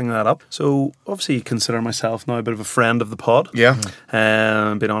bring that up. So obviously consider myself now a bit of a friend of the pod. Yeah.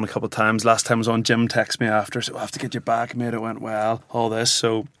 Been on a couple of times. Last time I was on, Jim texted me after, so I have to get you back, mate. It went well, all this.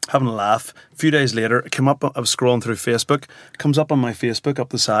 So having a laugh. A few days later, it came up, I was scrolling through Facebook, comes up on my Facebook up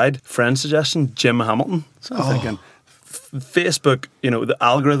the side, friend suggestion, Jim Hamilton. So I'm thinking, Facebook, the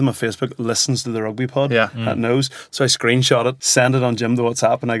algorithm of Facebook listens to the rugby pod. Yeah. That knows. So I screenshot it, send it on Jim to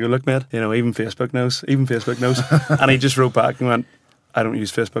WhatsApp, and I go, look, mate, even Facebook knows. And he just wrote back and went, I don't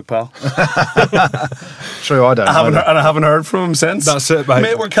use Facebook, pal. True, I don't. I haven't heard from him since. That's it, mate.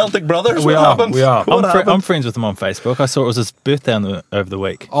 Mate, we're Celtic brothers. We What are. happened? We are. I'm friends with him on Facebook. I saw it was his birthday over the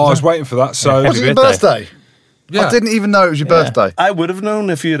week. Oh, I was waiting for that. So Was it your birthday? Yeah. I didn't even know it was your birthday. I would have known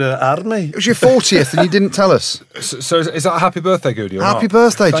if you'd added me. It was your 40th and you didn't tell us. So is that a happy birthday, Goody? Or Happy not?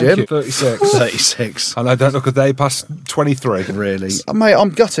 birthday, Thank Jim. you. 36. 36. And I don't look a day past 23. Really? Mate, I'm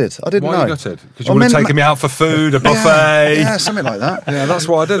gutted. I didn't know. Why are you gutted? Because you would have taken me out for food, a buffet. Yeah, something like that. Yeah, that's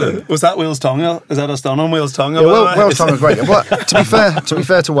why I didn't. Was that Wales Tonga? Is that us done on Wales Tonga? Yeah, Wales time was great. Well, to be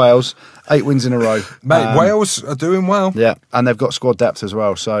fair to Wales, 8 wins in a row. Mate, Wales are doing well. Yeah, and they've got squad depth as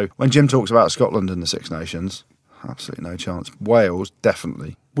well. So when Jim talks about Scotland and the Six Nations, absolutely no chance. Wales,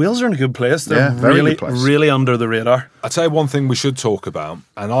 definitely. Wales are in a good place. They're very really, good place. really under the radar. I'll tell you one thing we should talk about,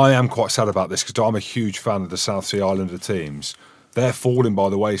 and I am quite sad about this because I'm a huge fan of the South Sea Islander teams. They're falling by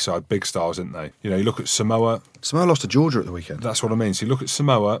the wayside, big stars, aren't they? You look at Samoa. Samoa lost to Georgia at the weekend. That's what I mean. So you look at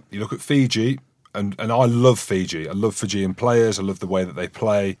Samoa, you look at Fiji, and I love Fiji. I love Fijian players. I love the way that they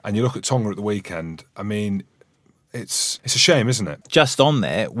play. And you look at Tonga at the weekend. I mean, it's a shame, isn't it? Just on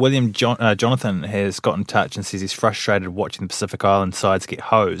that, Jonathan has got in touch and says he's frustrated watching the Pacific Island sides get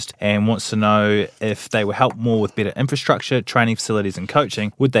hosed and wants to know if they were helped more with better infrastructure, training facilities and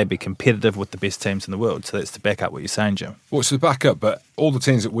coaching, would they be competitive with the best teams in the world? So that's to back up what you're saying, Jim. Well, it's to back up, but all the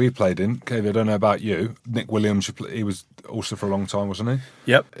teams that we played in, Kavy, I don't know about you, Nick Williams, he was also for a long time, wasn't he?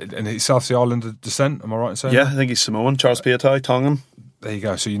 Yep. And he's South Sea Islander descent, am I right in saying Yeah, that? I think he's Samoan. Charles Piatai, Tongan. There you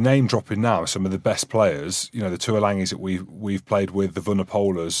go. So you're name dropping now some of the best players, the Tuolangis that we've played with, the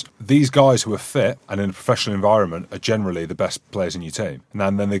Vunapolas. These guys who are fit and in a professional environment are generally the best players in your team.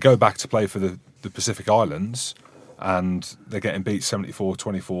 And then they go back to play for the Pacific Islands and they're getting beat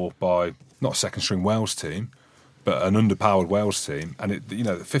 74-24 by not a second string Wales team, but an underpowered Wales team, and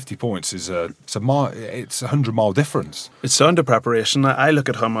 50 points is it's a 100-mile difference. It's down to preparation. I look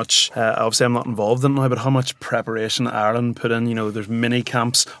at how much, obviously I'm not involved in it now, but how much preparation Ireland put in. There's mini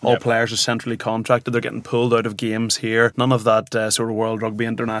camps, all players are centrally contracted, they're getting pulled out of games here. None of that sort of World Rugby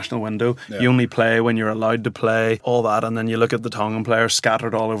International window. You only play when you're allowed to play, all that, and then you look at the Tongan players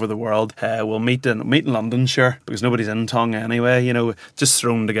scattered all over the world. We'll meet in London, sure, because nobody's in Tonga anyway, just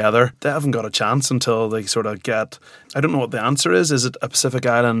thrown together. They haven't got a chance until they sort of get, I don't know what the answer is. Is it a Pacific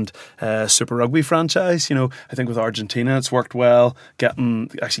Island Super Rugby franchise? I think with Argentina it's worked well, getting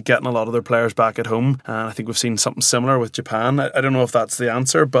a lot of their players back at home, and I think we've seen something similar with Japan. I don't know if that's the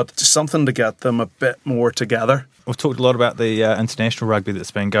answer, but just something to get them a bit more together. We've talked a lot about the international rugby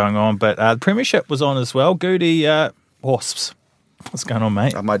that's been going on, but the Premiership was on as well. Goody, Wasps. What's going on,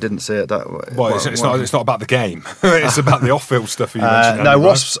 mate? I didn't see it that way. Well, it's not about the game. It's about the off-field stuff you mentioned. No,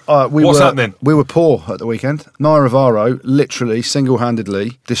 Wasps. What's happening? We were poor at the weekend. Nairo Rivaro literally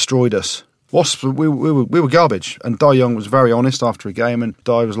single-handedly destroyed us. Wasps. We were garbage, and Dai Young was very honest after a game, and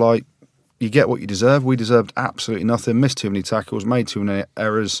Dai was like, "You get what you deserve. We deserved absolutely nothing. Missed too many tackles, made too many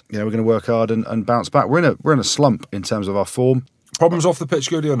errors. We're going to work hard and bounce back. We're in a slump in terms of our form." Problems off the pitch,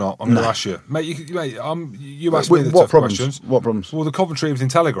 Goody, or not? I'm going to ask you. Mate, you asked me the what tough problems? questions. What problems? Well, the Coventry Evening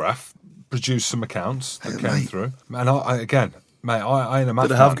Telegraph produced some accounts that came through. And I ain't a math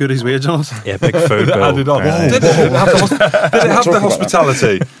Did it have Goody's wage on it? Yeah, big food bill. Added on. Did it have the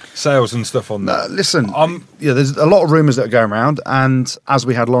hospitality sales and stuff on there? Listen, there's a lot of rumours that are going around, and as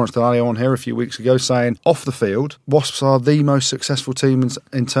we had Lawrence Delalio on here a few weeks ago saying, off the field, Wasps are the most successful team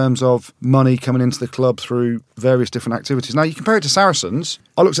in terms of money coming into the club through various different activities. Now, you compare it to Saracens.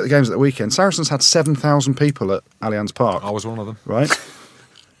 I looked at the games at the weekend. Saracens had 7,000 people at Allianz Park. I was one of them. Right?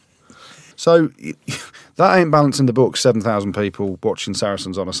 So that ain't balancing the book, 7,000 people watching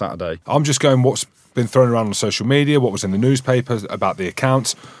Saracens on a Saturday. I'm just going what's been thrown around on social media, what was in the newspapers about the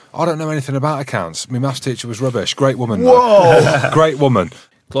accounts. I don't know anything about accounts. My maths teacher was rubbish. Great woman. Whoa! Great woman.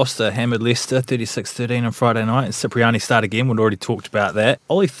 Gloucester hammered Leicester 36-13 on Friday night, and Cipriani start again. We'd already talked about that.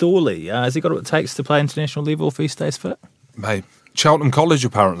 Ollie Thorley, has he got what it takes to play international level if he stays fit? Mate, Cheltenham College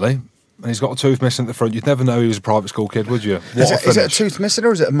apparently. And he's got a tooth missing at the front. You'd never know he was a private school kid, would you? Is it a tooth missing,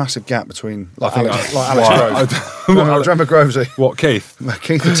 or is it a massive gap between like Alex Groves? Remember Grovesy? What, Keith?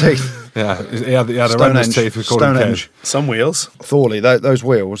 Keith the teeth. Yeah, he had horrendous teeth. We called him Kinge. Some wheels. Thorley, those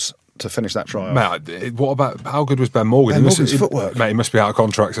wheels to finish that trial. Mate, what about how good was Ben Morgan? Ben Morgan's footwork. Mate, he must be out of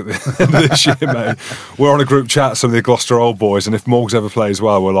contracts at the end of this year, mate. We're on a group chat, some of the Gloucester old boys, and if Morgs ever plays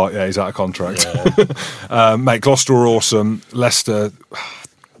well, we're like, yeah, he's out of contract. Yeah. Mate, Gloucester were awesome. Leicester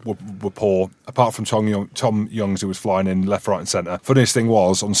were poor, apart from Tom Youngs, who was flying in left, right and centre. Funniest thing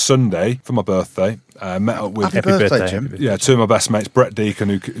was, on Sunday, for my birthday, met up with... Happy birthday, Jim. Yeah, two of my best mates, Brett Deacon,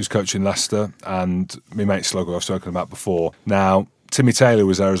 who's coaching Leicester, and my mate Sluggo, I've spoken about before. Now, Timmy Taylor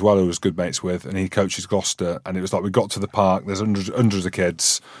was there as well, who was good mates with, and he coaches Gloucester, and it was like we got to the park, there's hundreds of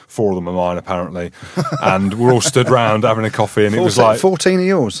kids, 4 of them are mine apparently, and we're all stood round having a coffee, and it was like... 14 of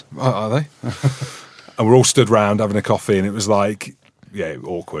yours? Are they? And we're all stood round having a coffee, and it was like... Yeah,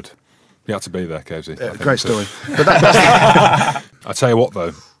 awkward. You had to be there, Cozy. Yeah, great story. But that's I tell you what,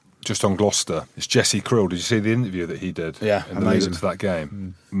 though, just on Gloucester, it's Jesse Krill. Did you see the interview that he did? Yeah, in the lead up to that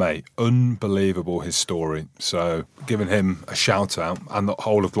game? Mate, unbelievable his story. So giving him a shout out, and the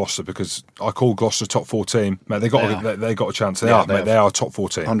whole of Gloucester, because I call Gloucester top 4 team. Mate, they got a chance. They are a top 4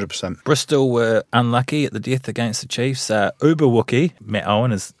 team. 100%. Bristol were unlucky at the death against the Chiefs. Uber Wookie, Matt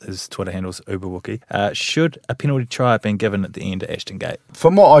Owen, his Twitter handle's Uber Wookie. Should a penalty try have been given at the end at Ashton Gate?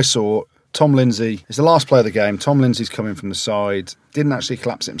 From what I saw, Tom Lindsay is the last player of the game. Tom Lindsay's coming from the side. Didn't actually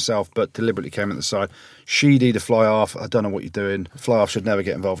collapse it himself, but deliberately came at the side. Sheedy to fly off. I don't know what you're doing. Fly off should never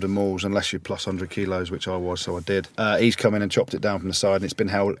get involved in mauls unless you're plus 100 kilos, which I was, so I did. He's come in and chopped it down from the side, and it's been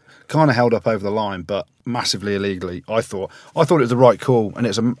held up over the line, but massively illegally. I thought it was the right call, and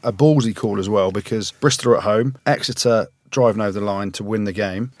it's a ballsy call as well, because Bristol are at home, Exeter driving over the line to win the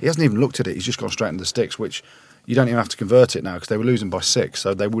game. He hasn't even looked at it. He's just gone straight into the sticks, which you don't even have to convert it now because they were losing by 6,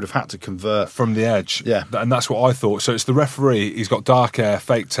 so they would have had to convert from the edge. Yeah, and that's what I thought. So it's the referee. He's got dark hair,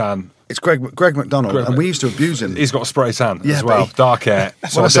 fake tan. It's Greg McDonald, and we used to abuse him. He's got a spray tan as well, dark hair.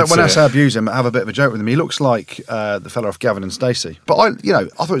 So when I say abuse him, I have a bit of a joke with him. He looks like the fella off Gavin and Stacey. But I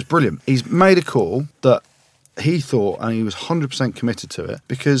thought it was brilliant. He's made a call that he thought, and he was 100% committed to it,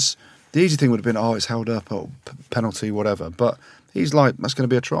 because the easy thing would have been, it's held up, or penalty, whatever. But he's like, that's going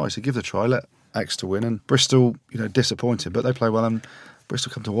to be a try, so give the try, let Exeter win. And Bristol, disappointed, but they play well, and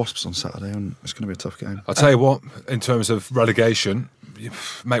Bristol come to Wasps on Saturday, and it's going to be a tough game. I'll tell you what, in terms of relegation,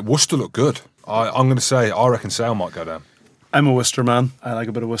 mate, Worcester look good. I'm going to say, I reckon Sale might go down. I'm a Worcester man. I like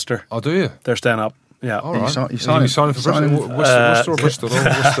a bit of Worcester. Oh, do you? They're staying up. Yeah. All right. You signing for Bristol? Worcester or Bristol?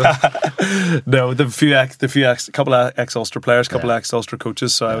 Worcester? No, couple of ex-Ulster players, couple of ex-Ulster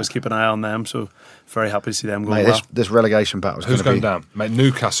coaches, so I always keep an eye on them, so very happy to see them going well. This relegation battle is Who's going down? Mate,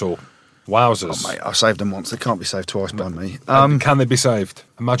 Newcastle. Wowzers. Oh, mate, I've saved them once. They can't be saved twice by me. Can they be saved?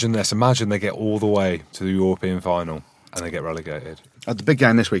 Imagine this. Imagine they get all the way to the European final and they get relegated. At the big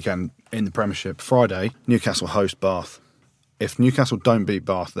game this weekend in the Premiership, Friday, Newcastle host Bath. If Newcastle don't beat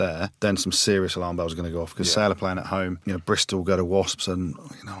Bath there, then some serious alarm bells are going to go off, because Sale are playing at home. Bristol go to Wasps, and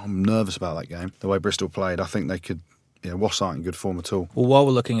I'm nervous about that game. The way Bristol played, I think they could. Wasps aren't in good form at all. Well, while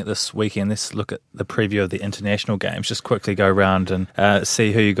we're looking at this weekend, let's look at the preview of the international games. Just quickly go around and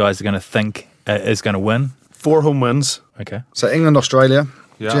see who you guys are going to think is going to win. 4 home wins. Okay. So England, Australia.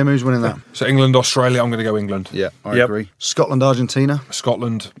 Yeah. Jim, who's winning that? So England, Australia. I'm going to go England. Yeah, I agree. Scotland, Argentina.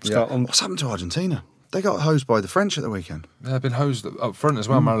 Scotland. What's happened to Argentina? They got hosed by the French at the weekend. They've been hosed up front as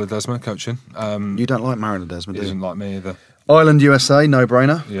well. Marilla Desmond coaching. You don't like Marilla Desmond, do you? He doesn't like me either. Ireland, USA,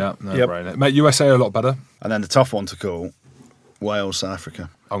 no-brainer. Yeah, no-brainer. Mate, USA are a lot better. And then the tough one to call, Wales, South Africa.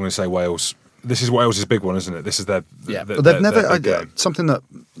 I'm going to say Wales. This is Wales' big one, isn't it? This is their... But they've never... something that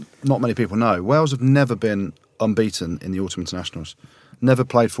not many people know, Wales have never been unbeaten in the autumn internationals. Never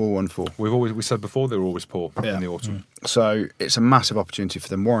played 4-1-4. We said before they were always poor in the autumn. So it's a massive opportunity for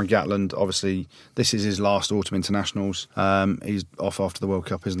them. Warren Gatland, obviously, this is his last autumn internationals. He's off after the World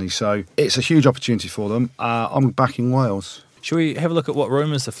Cup, isn't he? So it's a huge opportunity for them. I'm backing Wales. Should we have a look at what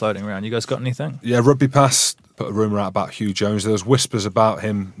rumours are floating around? You guys got anything? Yeah, Rugby Pass put a rumour out about Hugh Jones. There was whispers about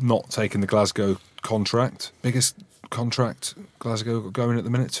him not taking the Glasgow contract. Biggest contract Glasgow got going at the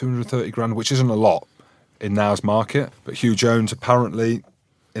minute, 230 grand, which isn't a lot in now's market. But Hugh Jones apparently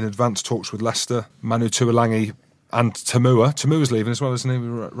in advanced talks with Leicester, Manu Tuolangi and Tamua. Tamua's leaving as well, isn't he?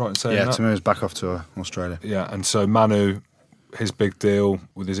 We're right in saying that? Yeah, Tamua's back off to Australia. Yeah, and so Manu, his big deal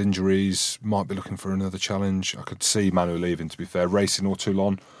with his injuries, might be looking for another challenge. I could see Manu leaving, to be fair. Racing or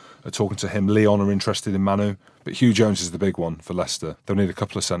Toulon are talking to him. Lyon are interested in Manu. But Hugh Jones is the big one for Leicester. They'll need a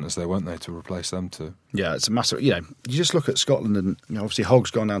couple of centres there, won't they, to replace them too? Yeah, it's a massive... You just look at Scotland and, obviously Hogg's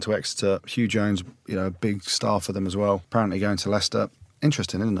gone down to Exeter. Hugh Jones, a big star for them as well. Apparently going to Leicester.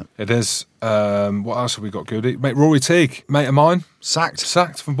 Interesting, isn't it? It is. What else have we got, Goody? Mate, Rory Teague, mate of mine.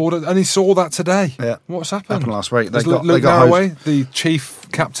 Sacked from Border. And he saw that today. Yeah. What's happened? Happened last week. Luke Narraway, the chief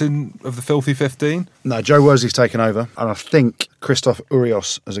captain of the Filthy 15? No, Joe Worsley's taken over. And I think Christoph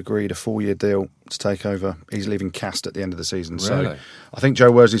Urios has agreed a 4-year deal to take over. He's leaving Cast at the end of the season. Really? So I think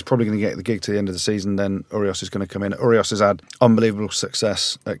Joe Worsley's probably going to get the gig to the end of the season. Then Urios is going to come in. Urios has had unbelievable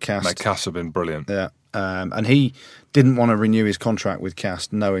success at Cast. Mate, Cast have been brilliant. Yeah. And he didn't want to renew his contract with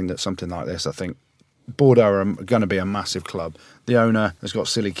Cast, knowing that something like this, I think, Bordeaux are going to be a massive club. The owner has got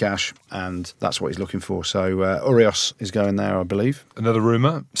silly cash, and that's what he's looking for. So Urios is going there, I believe. Another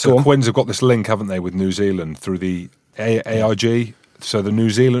rumour. So Quins have got this link, haven't they, with New Zealand through the AIG. So the New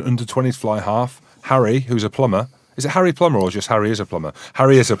Zealand under-20s fly half. Harry, who's a plumber. Is it Harry Plumber or just Harry is a plumber?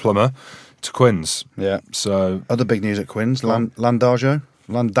 Harry is a plumber to Quins. Yeah. So other big news at Quins. Landaho.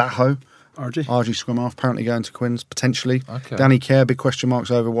 RG scrum half, apparently going to Quins, potentially. Okay. Danny Kerr, big question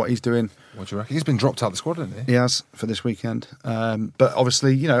marks over what he's doing. What do you reckon? He's been dropped out of the squad, hasn't he? He has, for this weekend. But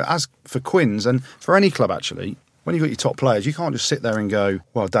obviously, as for Quins, and for any club actually, when you've got your top players, you can't just sit there and go,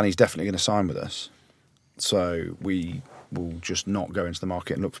 well, Danny's definitely going to sign with us, so we will just not go into the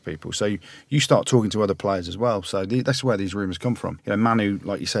market and look for people. So you start talking to other players as well. So that's where these rumours come from. Manu,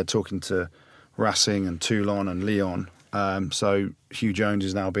 like you said, talking to Racing and Toulon and Lyon. So Hugh Jones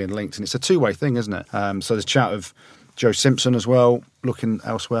is now being linked, and it's a two-way thing, isn't it? So there's chat of Joe Simpson as well, looking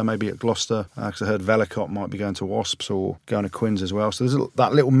elsewhere, maybe at Gloucester, because I heard Velicott might be going to Wasps or going to Quins as well. So there's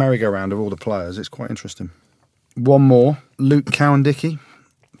that little merry-go-round of all the players. It's quite interesting. One more, Luke Cowan-Dickey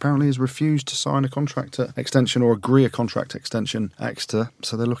apparently has refused to sign a contract extension or agree a contract extension at Exeter,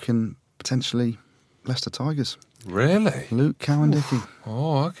 so they're looking potentially Leicester Tigers. Really? Luke Cowan-Dickey.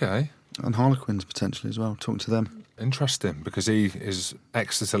 Oh, okay. And Harlequins potentially as well, talking to them. Interesting, because he is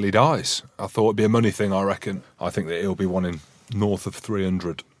Exeter till he dies. I thought it'd be a money thing, I reckon. I think that he'll be wanting north of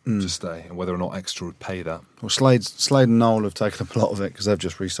 300 to stay, and whether or not Exeter would pay that. Well, Slade and Noel have taken up a lot of it because they've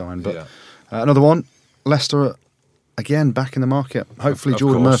just re-signed. But another one, Leicester, again, back in the market. Hopefully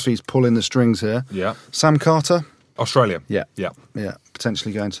Jordan Murphy's pulling the strings here. Yeah. Sam Carter. Australia. Yeah.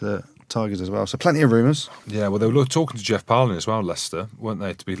 Potentially going to the Tigers as well. So plenty of rumours. Yeah, well, they were talking to Jeff Parlin as well, Leicester, weren't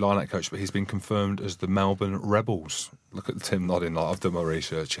they, to be line-out coach, but he's been confirmed as the Melbourne Rebels. Look at Tim nodding like, I've done my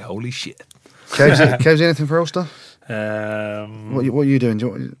research. Holy shit. Caves, anything for Ulster? What are you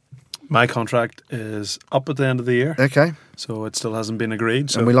doing? My contract is up at the end of the year. Okay. So it still hasn't been agreed.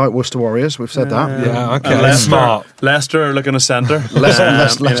 So. And we like Worcester Warriors, we've said that. Yeah, okay. Smart. Leicester are looking a centre. Leicester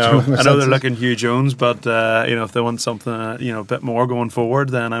I know they're looking Hugh Jones, but if they want something a bit more going forward,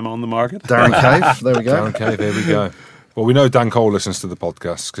 then I'm on the market. Darren Cave, there we go. Darren Cave, here we go. Well, we know Dan Cole listens to the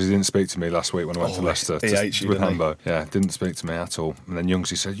podcast because he didn't speak to me last week when I went to Leicester with Hambo. Yeah, didn't speak to me at all. And then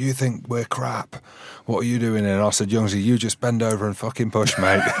Youngsy said, "You think we're crap? What are you doing here?" And I said, "Youngsy, you just bend over and fucking push,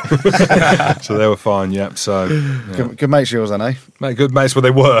 mate." So they were fine, yep. So good mates yours, then, eh? Mate, good mates. Well,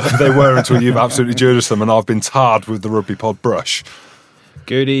 they were until you've absolutely Judas them, and I've been tarred with the rugby pod brush.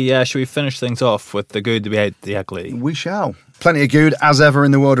 Goody, should we finish things off with the good, the bad, the ugly? We shall. Plenty of good, as ever,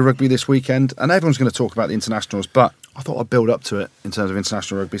 in the world of rugby this weekend, and everyone's going to talk about the internationals, but I thought I'd build up to it in terms of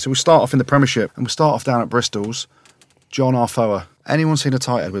international rugby. So we start off in the Premiership, and we start off down at Bristol's. John Arfoa. Anyone seen a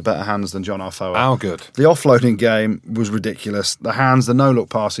tight head with better hands than John Arfoa? How good. The offloading game was ridiculous. The hands, the no-look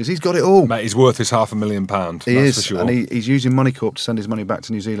passes, he's got it all. Mate, he's worth his £500,000. He is, for sure. and he's using Moneycorp to send his money back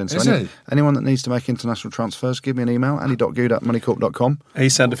to New Zealand. So anyone that needs to make international transfers, give me an email, andy.goode@moneycorp.com. He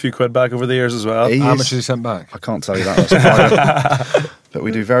sent a few quid back over the years as well. How much has he sent back? I can't tell you that. That's private. But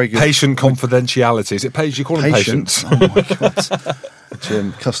we do very good. Patient confidentiality. Is it patient? You call him patient? Oh my God.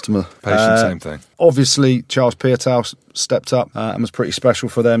 Jim, customer. Patient, same thing. Obviously, Charles Piatow stepped up and was pretty special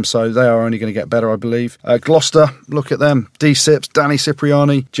for them, so they are only going to get better, I believe. Gloucester, look at them. D-Sips, Danny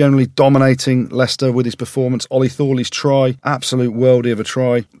Cipriani, generally dominating Leicester with his performance. Ollie Thorley's try, absolute worldie of a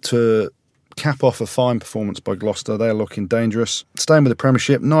try to cap off a fine performance by Gloucester. They're looking dangerous. Staying with the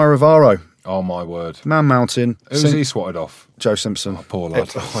Premiership, Nairavaaro. Oh, my word. Man Mountain. Who was he swatted off? Joe Simpson. Oh, poor lad.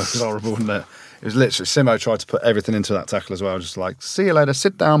 It was horrible, wasn't it? It was literally, Simo tried to put everything into that tackle as well, just like, see you later,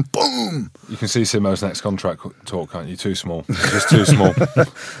 sit down, boom! You can see Simo's next contract talk, can't you? Too small. Just too small.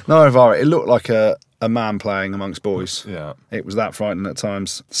 Nairavaaro, it looked like a man playing amongst boys. Yeah. It was that frightening at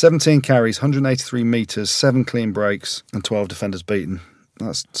times. 17 carries, 183 metres, 7 clean breaks, and 12 defenders beaten.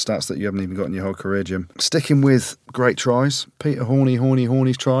 That's stats that you haven't even got in your whole career, Jim. Sticking with great tries, Peter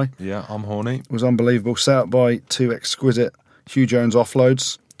Horny's try. Yeah, I'm horny. Was unbelievable. Set up by 2 exquisite Hugh Jones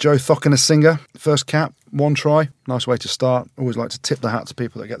offloads. Joe Thokinasinger, first cap, 1 try. Nice way to start. Always like to tip the hat to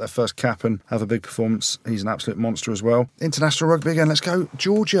people that get their first cap and have a big performance. He's an absolute monster as well. International rugby again. Let's go.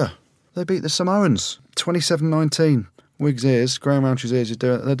 Georgia. They beat the Samoans. 27-19. Wiggs' ears, Graham Rountrie's ears,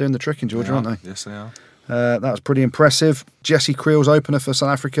 they're doing the trick in Georgia, aren't they? Yes, they are. That was pretty impressive. Jesse Creel's opener for South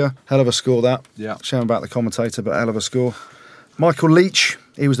Africa. Hell of a score, that. Yeah. Shame about the commentator, but hell of a score. Michael Leach,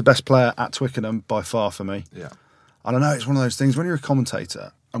 he was the best player at Twickenham by far for me. Yeah. I don't know, it's one of those things, when you're a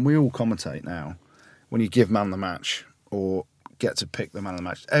commentator, and we all commentate now, when you give man the match or get to pick the man of the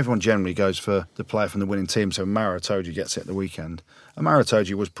match, everyone generally goes for the player from the winning team, so Maro Itoje gets it at the weekend. And Maro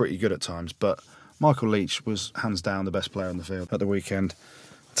Itoje was pretty good at times, but Michael Leach was hands down the best player on the field at the weekend.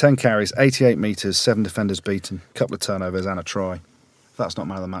 10 carries, 88 metres, 7 defenders beaten, couple of turnovers and a try. If that's not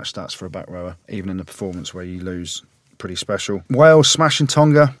man of the match stats for a back rower, even in a performance where you lose, pretty special. Wales smashing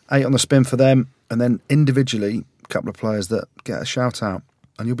Tonga, 8 on the spin for them, and then individually, a couple of players that get a shout out.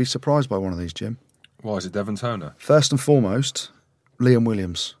 And you'll be surprised by one of these, Jim. Why is it Devon Toner? First and foremost, Liam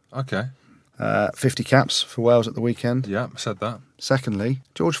Williams. Okay. 50 caps for Wales at the weekend. Yeah, I said that. Secondly,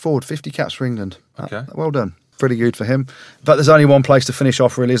 George Ford, 50 caps for England. Okay. Well done. Pretty good for him. But there's only one place to finish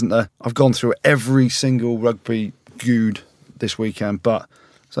off, really, isn't there? I've gone through every single rugby Goode this weekend, but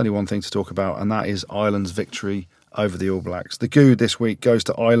there's only one thing to talk about, and that is Ireland's victory over the All Blacks. The Goode this week goes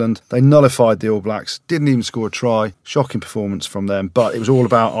to Ireland. They nullified the All Blacks, didn't even score a try. Shocking performance from them, but it was all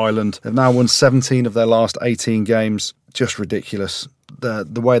about Ireland. They've now won 17 of their last 18 games. Just ridiculous.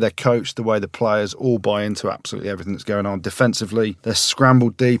 The way they're coached, the way the players all buy into absolutely everything that's going on. Defensively, they're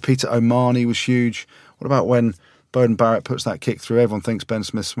scrambled deep. Peter O'Mahony was huge. What about when Bowden Barrett puts that kick through? Everyone thinks Ben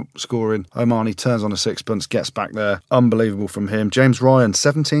Smith's scoring. O'Mahony turns on a sixpence, gets back there. Unbelievable from him. James Ryan,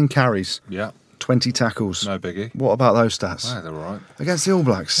 17 carries. Yeah. 20 tackles. No biggie. What about those stats? Yeah, they're all right. Against the All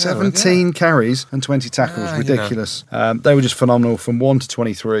Blacks, 17 carries and 20 tackles. Ridiculous. They were just phenomenal from 1 to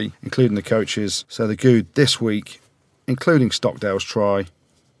 23, including the coaches. So the Goode this week, including Stockdale's try,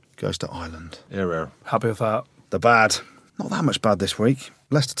 goes to Ireland. Here. Happy with that. The bad. Not that much bad this week.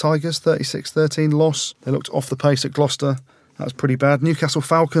 Leicester Tigers, 36-13 loss. They looked off the pace at Gloucester. That was pretty bad. Newcastle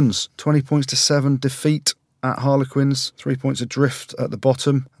Falcons, 20-7 defeat at Harlequins. 3 points adrift at the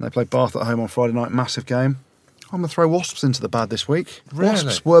bottom. And they played Bath at home on Friday night. Massive game. I'm going to throw Wasps into the bad this week. Really?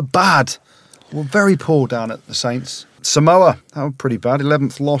 Wasps were bad. Were very poor down at the Saints. Samoa, that was pretty bad.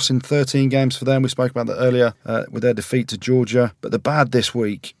 11th loss in 13 games for them. We spoke about that earlier with their defeat to Georgia. But the bad this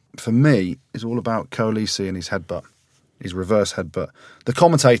week, for me, is all about Kolisi and his headbutt. His reverse headbutt. The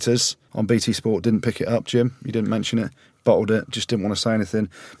commentators on BT Sport didn't pick it up, Jim. You didn't mention it. Bottled it. Just didn't want to say anything.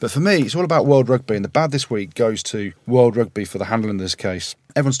 But for me, it's all about World Rugby. And the bad this week goes to World Rugby for the handling of this case.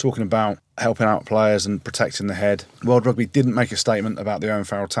 Everyone's talking about helping out players and protecting the head. World Rugby didn't make a statement about the Owen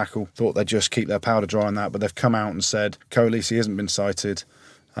Farrell tackle. Thought they'd just keep their powder dry on that. But they've come out and said Kolisi hasn't been cited.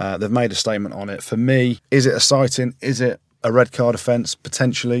 They've made a statement on it. For me, is it a citing? Is it a red card offence?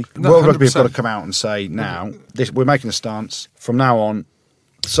 Potentially. No, World Rugby have 100%. got to come out and say now, we're making a stance. From now on,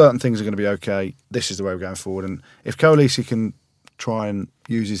 certain things are going to be okay. This is the way we're going forward. And if Kolisi can try and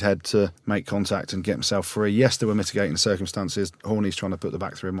use his head to make contact and get himself free, yes, there were mitigating circumstances. Horney's trying to put the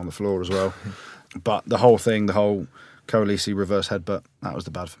back three on the floor as well. But the whole Kolisi reverse headbutt, that was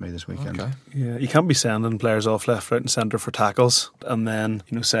the bad for me this weekend. Okay. Yeah, you can't be sending players off left, right, and centre for tackles, and then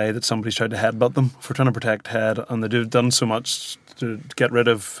say that somebody's tried to headbutt them. If we're trying to protect head, and they've done so much to get rid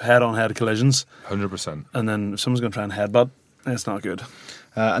of head-on-head collisions, 100%. and then if someone's going to try and headbutt, it's not good.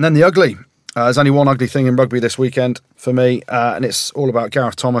 And then the ugly. There's only one ugly thing in rugby this weekend for me, and it's all about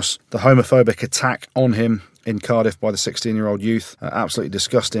Gareth Thomas, the homophobic attack on him in Cardiff by the 16-year-old youth. Absolutely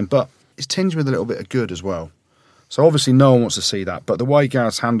disgusting, but it's tinged with a little bit of good as well. So obviously no one wants to see that, but the way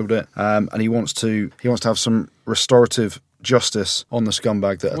Gareth's handled it, and he wants to have some restorative justice on the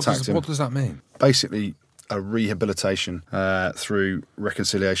scumbag that attacked him. What does that mean? Basically, a rehabilitation through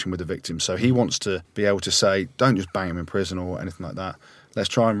reconciliation with the victim. So he wants to be able to say, don't just bang him in prison or anything like that. Let's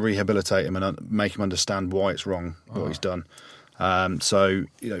try and rehabilitate him and make him understand why it's wrong, what he's done. So,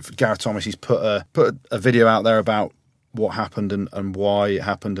 for Gareth Thomas, he's put a video out there about what happened and why it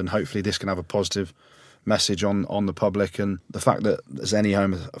happened, and hopefully this can have a positive message on the public. And the fact that there's any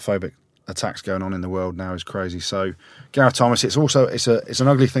homophobic attacks going on in the world now is crazy. So Gareth Thomas, it's an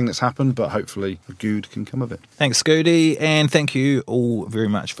ugly thing that's happened, but hopefully a good can come of it. Thanks, Goody, and thank you all very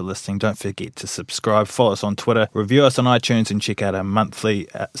much for listening. Don't forget to subscribe, follow us on Twitter, review us on iTunes, and check out our monthly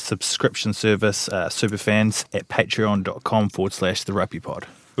subscription service, Superfans, at patreon.com/The Rugby Pod.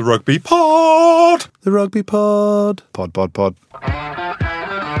 The Rugby Pod! The Rugby Pod. Pod.